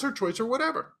that was her choice or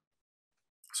whatever.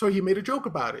 So he made a joke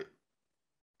about it.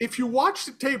 If you watch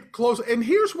the tape close, and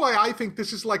here's why I think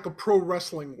this is like a pro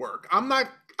wrestling work. I'm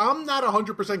not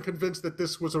 100% convinced that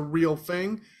this was a real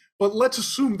thing, but let's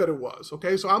assume that it was.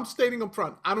 Okay, so I'm stating up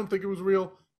front, I don't think it was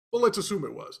real. Well, let's assume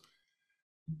it was.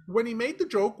 When he made the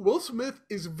joke, Will Smith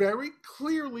is very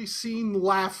clearly seen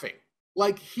laughing.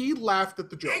 Like, he laughed at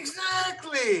the joke.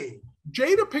 Exactly.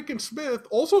 Jada Pinkett Smith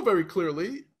also very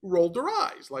clearly rolled her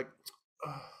eyes, like,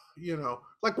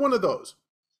 like one of those.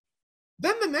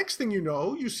 Then the next thing you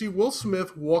know, you see Will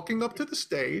Smith walking up to the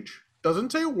stage,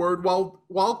 doesn't say a word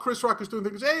while Chris Rock is doing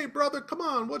things. Hey, brother, come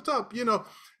on, what's up?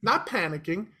 Not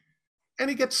panicking. And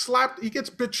he gets slapped. He gets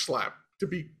bitch slapped, to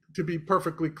be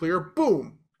perfectly clear.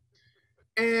 Boom.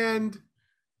 And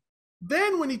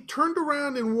then when he turned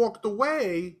around and walked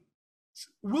away,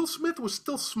 Will Smith was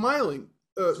still smiling.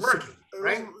 Smirking,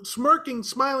 right? Smirking,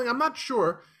 smiling, I'm not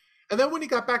sure. And then when he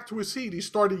got back to his seat, he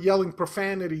started yelling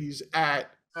profanities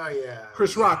at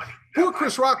Chris Rock. Poor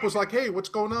Chris Rock was like, "Hey, what's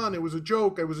going on? It was a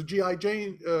joke. It was a G.I.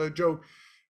 Jane joke."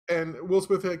 and Will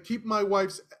Smith said, "Keep my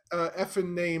wife's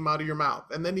effing name out of your mouth."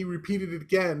 And then he repeated it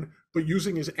again, but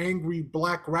using his angry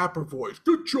black rapper voice.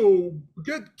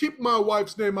 Keep my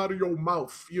wife's name out of your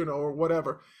mouth, or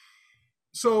whatever.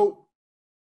 So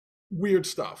weird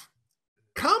stuff.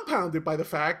 Compounded by the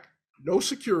fact, no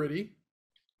security,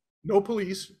 no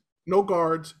police, no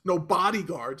guards, no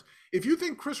bodyguards. If you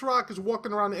think Chris Rock is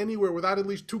walking around anywhere without at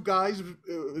least 2 guys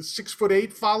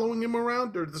 6'8" following him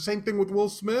around, or the same thing with Will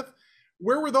Smith,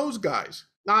 where were those guys?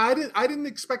 Now, I didn't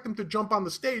expect him to jump on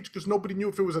the stage because nobody knew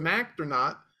if it was an act or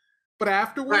not. But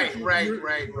afterwards, right.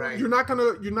 You're not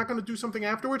gonna do something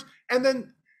afterwards, and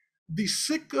then the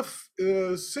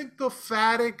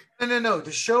sycophantic. No.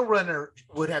 The showrunner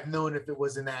would have known if it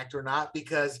was an act or not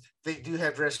because they do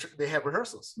have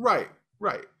rehearsals. Right.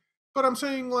 But I'm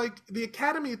saying, like, the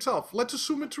Academy itself, let's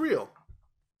assume it's real.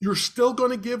 You're still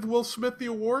going to give Will Smith the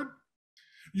award?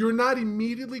 You're not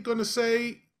immediately going to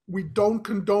say, we don't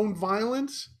condone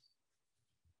violence?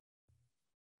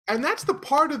 And that's the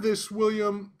part of this,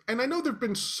 William, and I know there have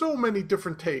been so many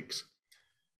different takes,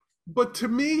 but to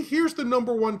me, here's the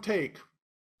number one take.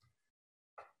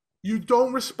 You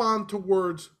don't respond to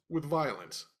words with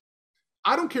violence.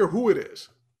 I don't care who it is.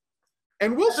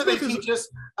 And Will Smith is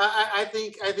I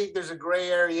think there's a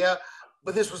gray area,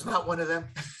 but this was not one of them.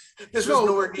 This was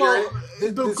nowhere near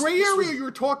it. The gray area you're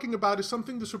talking about is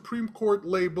something the Supreme Court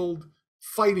labeled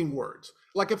fighting words.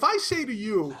 Like if I say to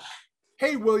you,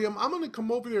 "Hey, William, I'm going to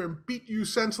come over there and beat you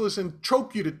senseless and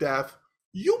choke you to death,"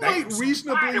 you might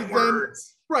reasonably then,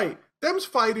 right, them's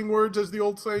fighting words, as the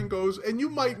old saying goes, and you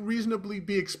might reasonably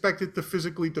be expected to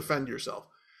physically defend yourself.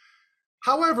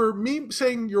 However, me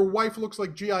saying your wife looks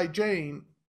like G.I. Jane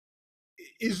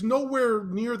is nowhere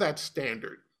near that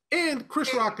standard. And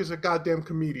Chris Rock is a goddamn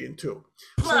comedian, too.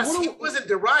 Plus, it wasn't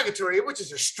derogatory, which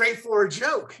is a straightforward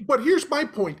joke. But here's my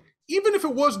point. Even if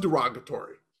it was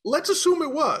derogatory, let's assume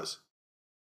it was.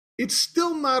 It's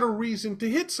still not a reason to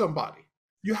hit somebody.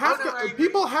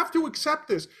 People have to accept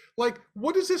this. Like,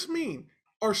 what does this mean?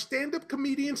 Are stand-up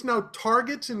comedians now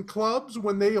targets in clubs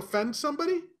when they offend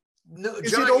somebody? No,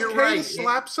 is John, it okay you're right. to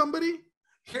slap somebody?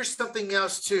 Here's something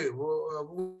else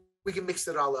too. We can mix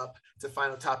it all up. It's a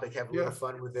final topic. Have a little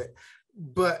fun with it.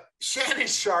 But Shannon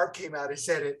Sharp came out and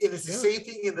said it. It is the same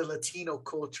thing in the Latino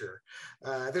culture.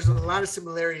 There's a lot of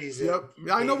similarities. Yep,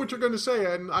 I know what you're going to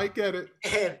say, and I get it.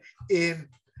 And in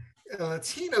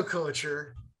Latino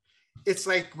culture, it's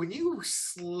like when you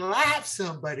slap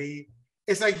somebody,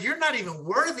 it's like you're not even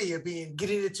worthy of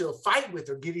getting into a fight with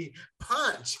or getting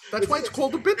punched. That's why it's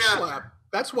called a bitch slap.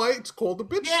 That's why it's called a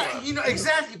bitch slap. Yeah,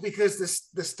 exactly, because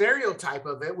the stereotype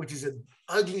of it, which is an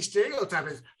ugly stereotype,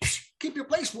 is keep your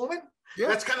place, woman. Yeah.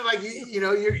 That's kind of like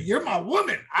you're my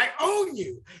woman. I own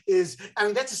you.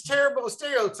 That's a terrible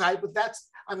stereotype, but that's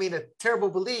a terrible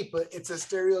belief, but it's a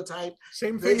stereotype.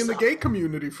 Same thing in the gay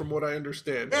community, from what I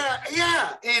understand.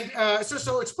 Yeah. And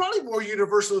so it's probably more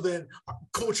universal than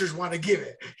cultures want to give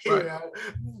it. You know?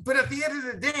 But at the end of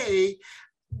the day,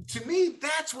 to me,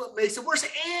 that's what makes it worse.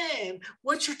 And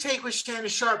what's your take with Shannon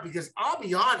Sharp? Because I'll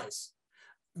be honest,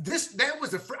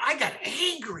 I got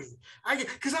angry. I got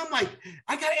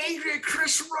angry at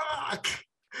Chris Rock.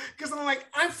 Because I'm like,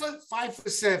 I'm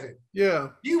 5'7". Yeah.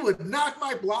 You would knock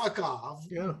my block off.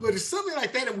 Yeah. But it's something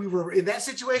like that, and we were in that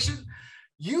situation.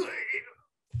 I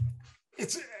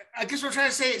guess what I'm trying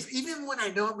to say is, even when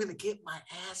I know I'm going to get my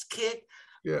ass kicked,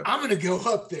 I'm going to go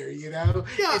up there, Yeah.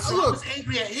 And so I was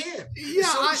angry at him. Yeah.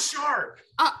 So Sharp.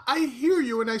 I hear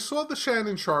you, and I saw the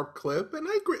Shannon Sharp clip, and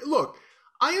I agree. Look,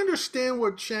 I understand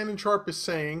what Shannon Sharp is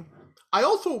saying. I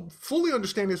also fully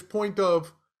understand his point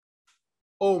of,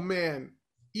 oh man,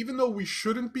 even though we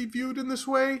shouldn't be viewed in this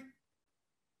way,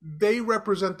 they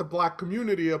represent the black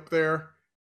community up there,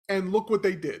 and look what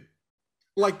they did.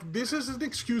 Like, this is an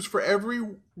excuse for every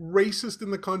racist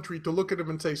in the country to look at him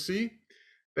and say, see,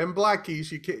 them blackies,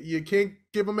 you can't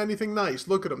give them anything nice.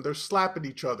 Look at them. They're slapping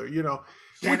each other,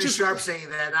 Shannon Sharp saying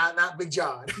that, not Big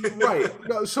John. Right.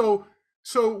 So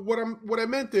what I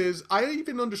meant is, I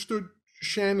even understood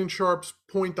Shannon Sharp's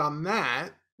point on that,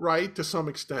 right, to some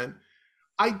extent.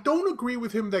 I don't agree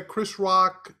with him that Chris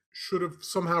Rock should have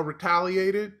somehow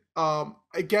retaliated.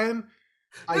 Again,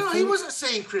 he wasn't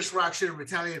saying Chris Rock should have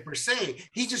retaliated per se.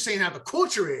 He's just saying how the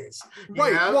culture is.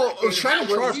 Right. Well, Shannon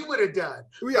Sharp, he would have done.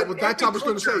 Yeah, but that's what I was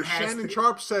going to say. Shannon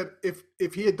Sharp said,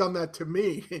 if he had done that to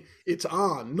me, it's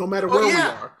on, no matter where we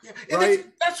are. Yeah. Right?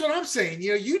 That's what I'm saying.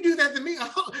 You do that to me,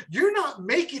 you're not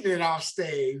making it off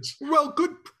stage. Well,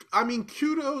 good.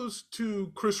 Kudos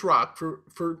to Chris Rock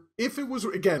for if it was,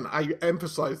 again, I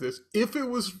emphasize this, if it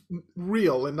was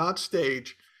real and not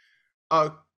stage,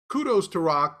 kudos to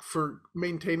Rock for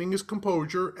maintaining his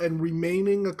composure and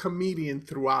remaining a comedian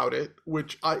throughout it,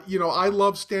 which I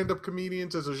love stand-up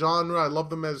comedians as a genre. I love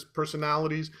them as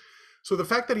personalities. So the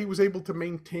fact that he was able to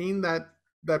maintain that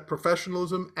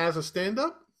professionalism as a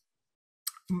stand-up,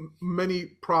 many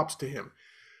props to him.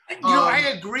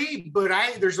 I agree, but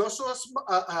there's also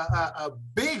a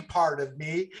big part of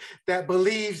me that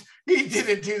believes he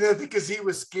didn't do that because he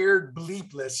was scared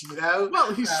bleepless,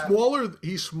 Well, he's smaller.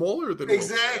 He's smaller than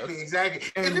exactly.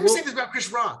 And let me say this about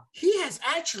Chris Rock: he has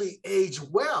actually aged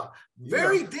well.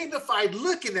 Very dignified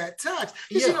look in that touch.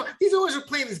 He's always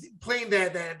playing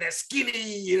that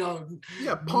skinny,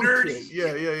 punk nerdy.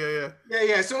 Kid.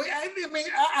 Yeah. So I mean,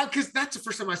 because that's the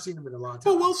first time I've seen him in a long time.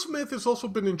 Well, Will Smith has also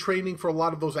been in training for a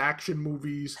lot of those action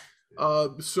movies.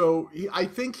 So I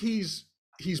think he's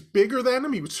bigger than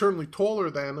him. He was certainly taller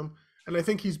than him, and I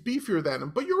think he's beefier than him.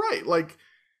 But you're right. Like,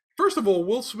 first of all,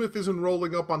 Will Smith isn't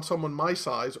rolling up on someone my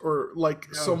size or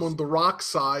someone The Rock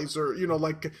size, or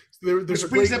there's. Which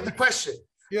brings up the question,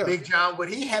 Big John. Would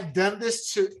he have done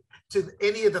this to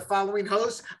any of the following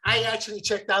hosts? I actually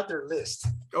checked out their list.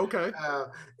 Okay.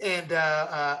 And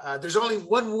there's only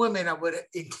one woman I would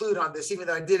include on this, even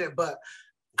though I didn't. But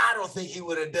I don't think he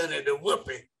would have done it to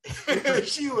whooping.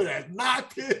 She would have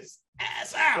knocked his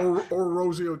ass out. Or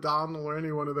Rosie O'Donnell or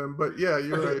any one of them. But yeah,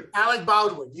 you're right. Alec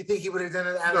Baldwin. You think he would have done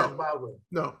it to Alec Baldwin?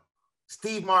 No.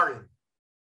 Steve Martin.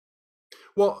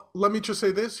 Well, let me just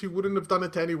say this. He wouldn't have done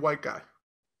it to any white guy.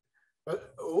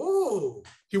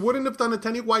 He wouldn't have done it to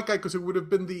any white guy because it would have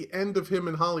been the end of him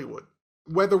in Hollywood.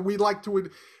 Whether we want to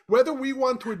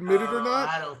admit it or not,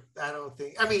 I don't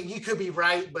think. I mean, you could be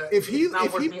right, but I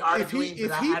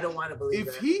don't want to believe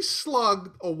if he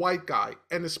slugged a white guy,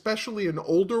 and especially an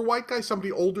older white guy,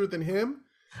 somebody older than him.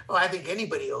 Oh, I think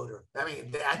anybody older. I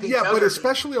mean, I think. Yeah, but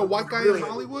especially a white guy in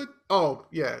Hollywood. Oh,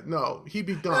 yeah, no, he'd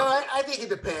be done. No, I think it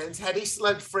depends. Had he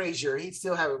slugged Frazier, he'd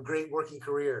still have a great working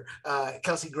career.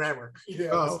 Kelsey Grammer,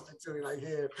 something like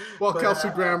him. Well, Kelsey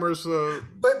Grammer's.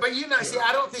 But see,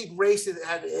 I don't think race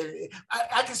had.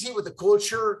 I can see with the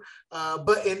culture,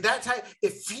 but in that time,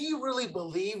 if he really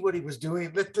believed what he was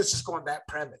doing, let's just go on that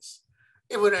premise.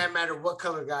 It wouldn't have mattered what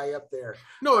color guy up there.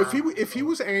 No, if he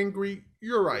was angry,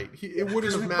 you're right. It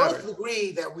wouldn't have mattered. We both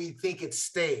agree that we think it's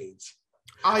staged.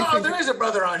 There is a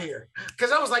brother on here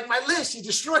because I was like, my list, you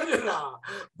destroyed it all.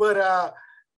 But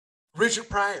Richard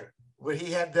Pryor, would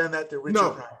he have done that to Richard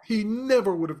Pryor? No, he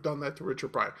never would have done that to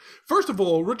Richard Pryor. First of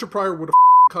all, Richard Pryor would have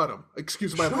cut him.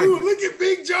 Excuse my language. Look at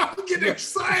Big John getting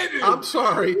excited. I'm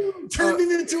sorry. Turning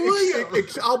into William.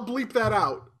 I'll bleep that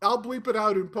out. I'll bleep it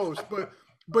out in post.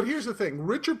 But here's the thing.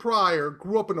 Richard Pryor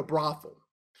grew up in a brothel.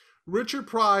 Richard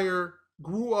Pryor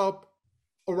grew up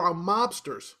around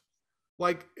mobsters.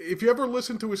 Like, if you ever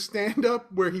listen to his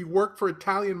stand-up where he worked for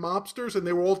Italian mobsters and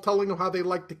they were all telling him how they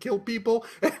like to kill people,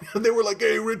 and they were like,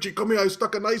 hey, Richie, come here, I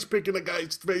stuck an ice pick in a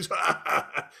guy's face.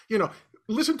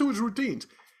 Listen to his routines.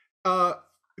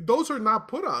 Those are not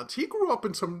put-ons. He grew up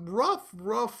in some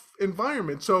rough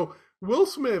environment. So Will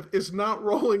Smith is not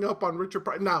rolling up on Richard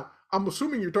Pryor. Now, I'm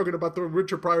assuming you're talking about the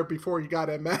Richard Pryor before he got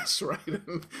MS, right?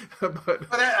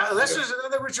 Unless there's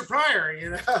another Richard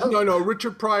Pryor, No,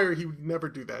 Richard Pryor, he would never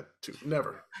do that too.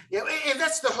 Never. Yeah, and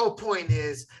that's the whole point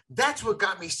is, that's what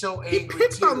got me so angry. He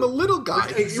picked on the little guy.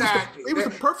 Exactly. He was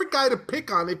the perfect guy to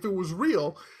pick on if it was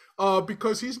real,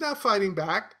 because he's not fighting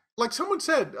back. Like someone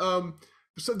said,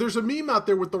 so there's a meme out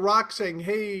there with The Rock saying,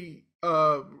 hey,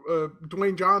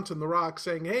 Dwayne Johnson, The Rock,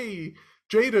 saying, hey,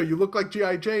 Jada, you look like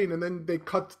G.I. Jane, and then they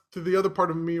cut to the other part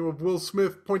of me of Will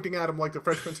Smith pointing at him like the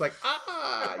Frenchman's like,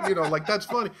 like that's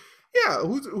funny. Yeah,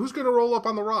 who's going to roll up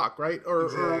on The Rock, right?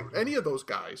 Or any of those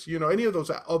guys, any of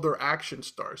those other action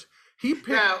stars. He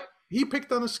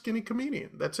picked on a skinny comedian.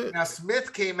 That's it. Now,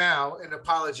 Smith came out and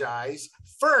apologized.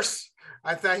 First,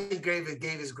 I thought he gave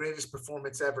his greatest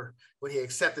performance ever when he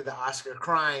accepted the Oscar,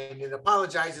 crying and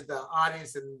apologized to the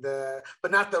audience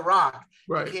but not The Rock.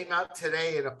 Right. He came out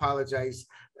today and apologized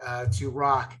to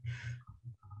Rock.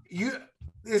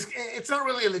 It's not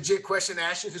really a legit question to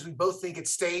ask you because we both think it's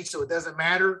staged, so it doesn't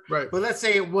matter. Right. But let's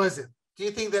say it wasn't. Do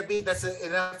you think that's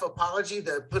enough apology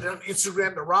to put it on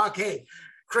Instagram to Rock? Hey,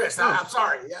 Chris, I'm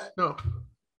sorry. Yeah.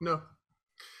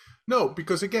 No,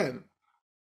 because again,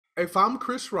 if I'm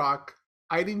Chris Rock,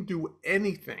 I didn't do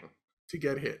anything to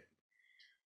get hit.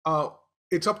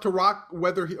 It's up to Rock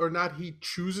whether or not he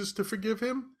chooses to forgive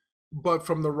him. But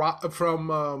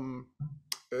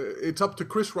it's up to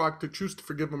Chris Rock to choose to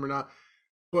forgive him or not.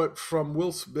 But from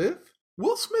Will Smith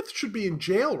should be in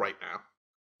jail right now.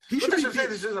 This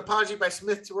is an apology by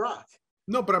Smith to Rock.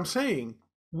 No, but I'm saying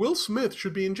Will Smith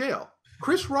should be in jail.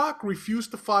 Chris Rock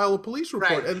refused to file a police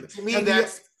report, right. To me,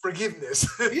 that's forgiveness.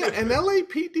 Yeah, and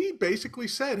LAPD basically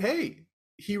said, hey,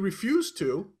 he refused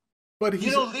to, but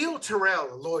he's... Leo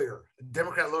Terrell, a lawyer, a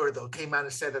Democrat lawyer, though, came out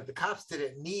and said that the cops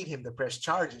didn't need him to press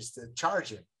charges to charge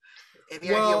him. Any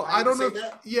idea why I don't know.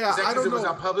 that? Yeah, Is that I don't know. It was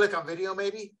on public, on video,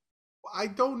 maybe? I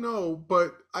don't know,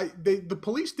 but the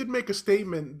police did make a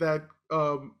statement that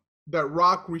that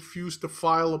Rock refused to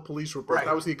file a police report. Right,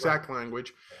 that was the exact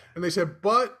language. And they said,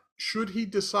 but should he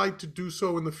decide to do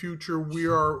so in the future, we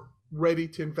are ready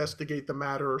to investigate the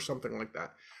matter or something like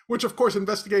that. Which, of course,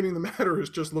 investigating the matter is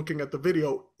just looking at the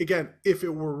video, again, if it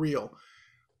were real.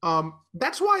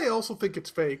 That's why I also think it's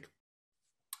fake.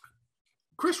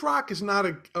 Chris Rock is not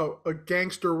a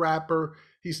gangster rapper.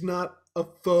 He's not a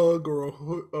thug or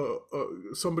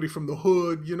somebody from the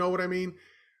hood. You know what I mean?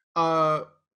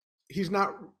 He's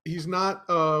not who's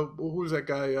that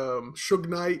guy? Suge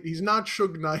Knight. He's not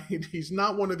Suge Knight. He's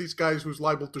not one of these guys who's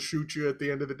liable to shoot you at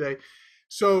the end of the day.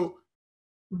 So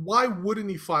why wouldn't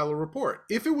he file a report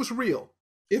if it was real?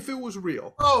 If it was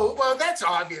real. Oh, well, that's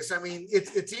obvious. I mean,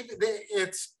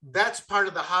 it's that's part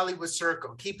of the Hollywood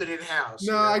circle. Keep it in house.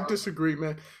 No, I disagree,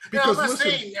 man. Because I'm not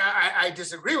saying I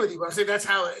disagree with you, but I'm saying that's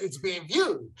how it's being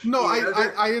viewed. No,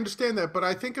 I understand that, but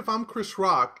I think if I'm Chris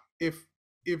Rock, if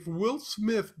Will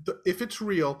Smith, if it's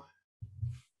real,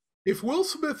 if Will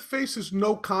Smith faces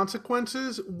no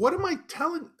consequences, what am I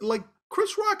telling? Like,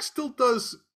 Chris Rock still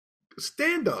does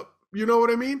stand up. You know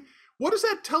what I mean? What does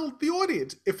that tell the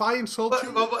audience? If I insult you,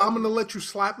 I'm going to let you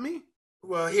slap me?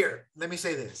 Well, here, let me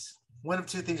say this. One of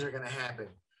two things are going to happen.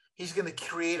 He's going to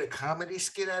create a comedy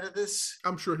skit out of this.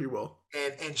 I'm sure he will.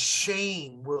 And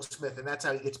shame Will Smith, and that's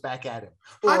how he gets back at him.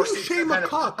 How do you shame a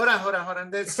cop? Hold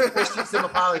on. Let's teach them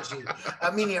apology.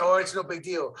 Meaning, it's no big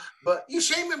deal. But you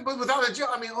shame him without a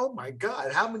joke. I mean, oh my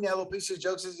God, how many alopecia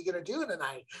jokes is he going to do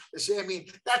tonight? I mean,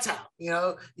 that's how,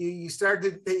 you start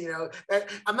to,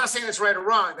 I'm not saying that's right or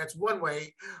wrong. That's one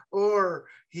way. Or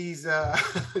he's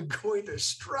going to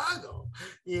struggle,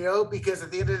 because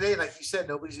at the end of the day, like you said,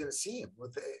 nobody's going to see him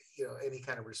with, any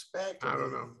kind of respect. I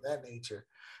don't know. That nature.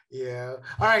 Yeah.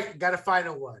 All right. Got a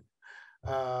final one.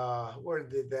 Where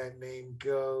did that name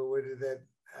go? Where did that?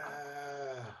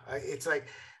 It's like,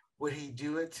 would he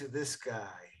do it to this guy?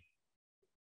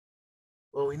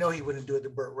 Well, we know he wouldn't do it to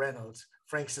Burt Reynolds.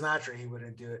 Frank Sinatra, he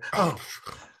wouldn't do it. Oh,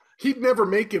 he'd never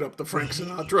make it up to Frank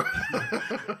Sinatra.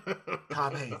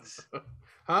 Tom Hanks.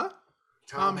 Huh?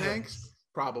 Tom Hanks?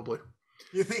 Probably.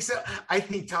 You think so? I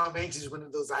think Tom Hanks is one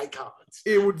of those icons.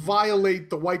 It would violate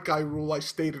the white guy rule I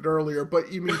stated earlier,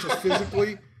 but you mean just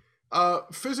physically?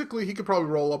 Physically, he could probably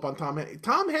roll up on Tom Hanks.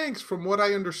 Tom Hanks, from what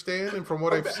I understand and from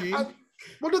what I've seen,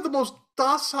 one of the most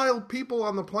docile people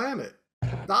on the planet.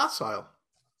 Docile.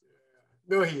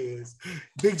 No, he is.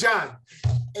 Big John,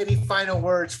 any final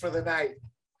words for the night?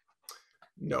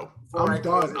 No, I'm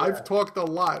done. I've talked a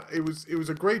lot. It was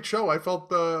a great show. I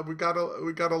felt we got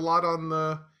a lot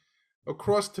on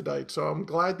across tonight. So I'm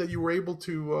glad that you were able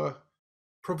to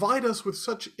provide us with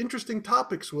such interesting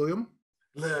topics, William.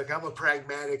 Look, I'm a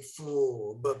pragmatic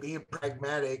fool, but being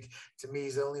pragmatic to me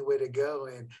is the only way to go.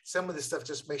 And some of this stuff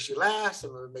just makes you laugh.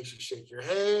 Some of it makes you shake your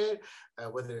head,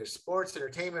 whether it's sports,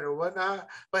 entertainment, or whatnot.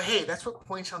 But hey, that's what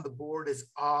Points on the Board is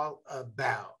all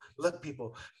about. Look,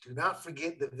 people, do not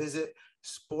forget to visit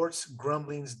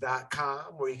sportsgrumblings.com,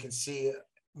 where you can see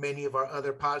many of our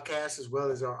other podcasts as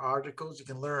well as our articles. You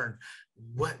can learn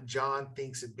what John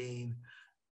thinks of being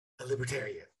a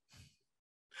libertarian.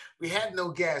 We had no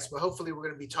guests, but hopefully we're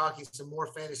going to be talking some more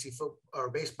fantasy football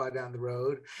or baseball down the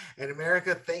road. And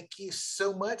America, thank you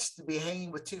so much to be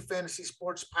hanging with two fantasy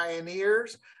sports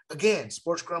pioneers. Again,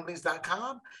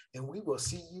 sportsgrumblings.com, and we will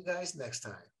see you guys next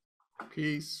time.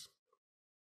 Peace.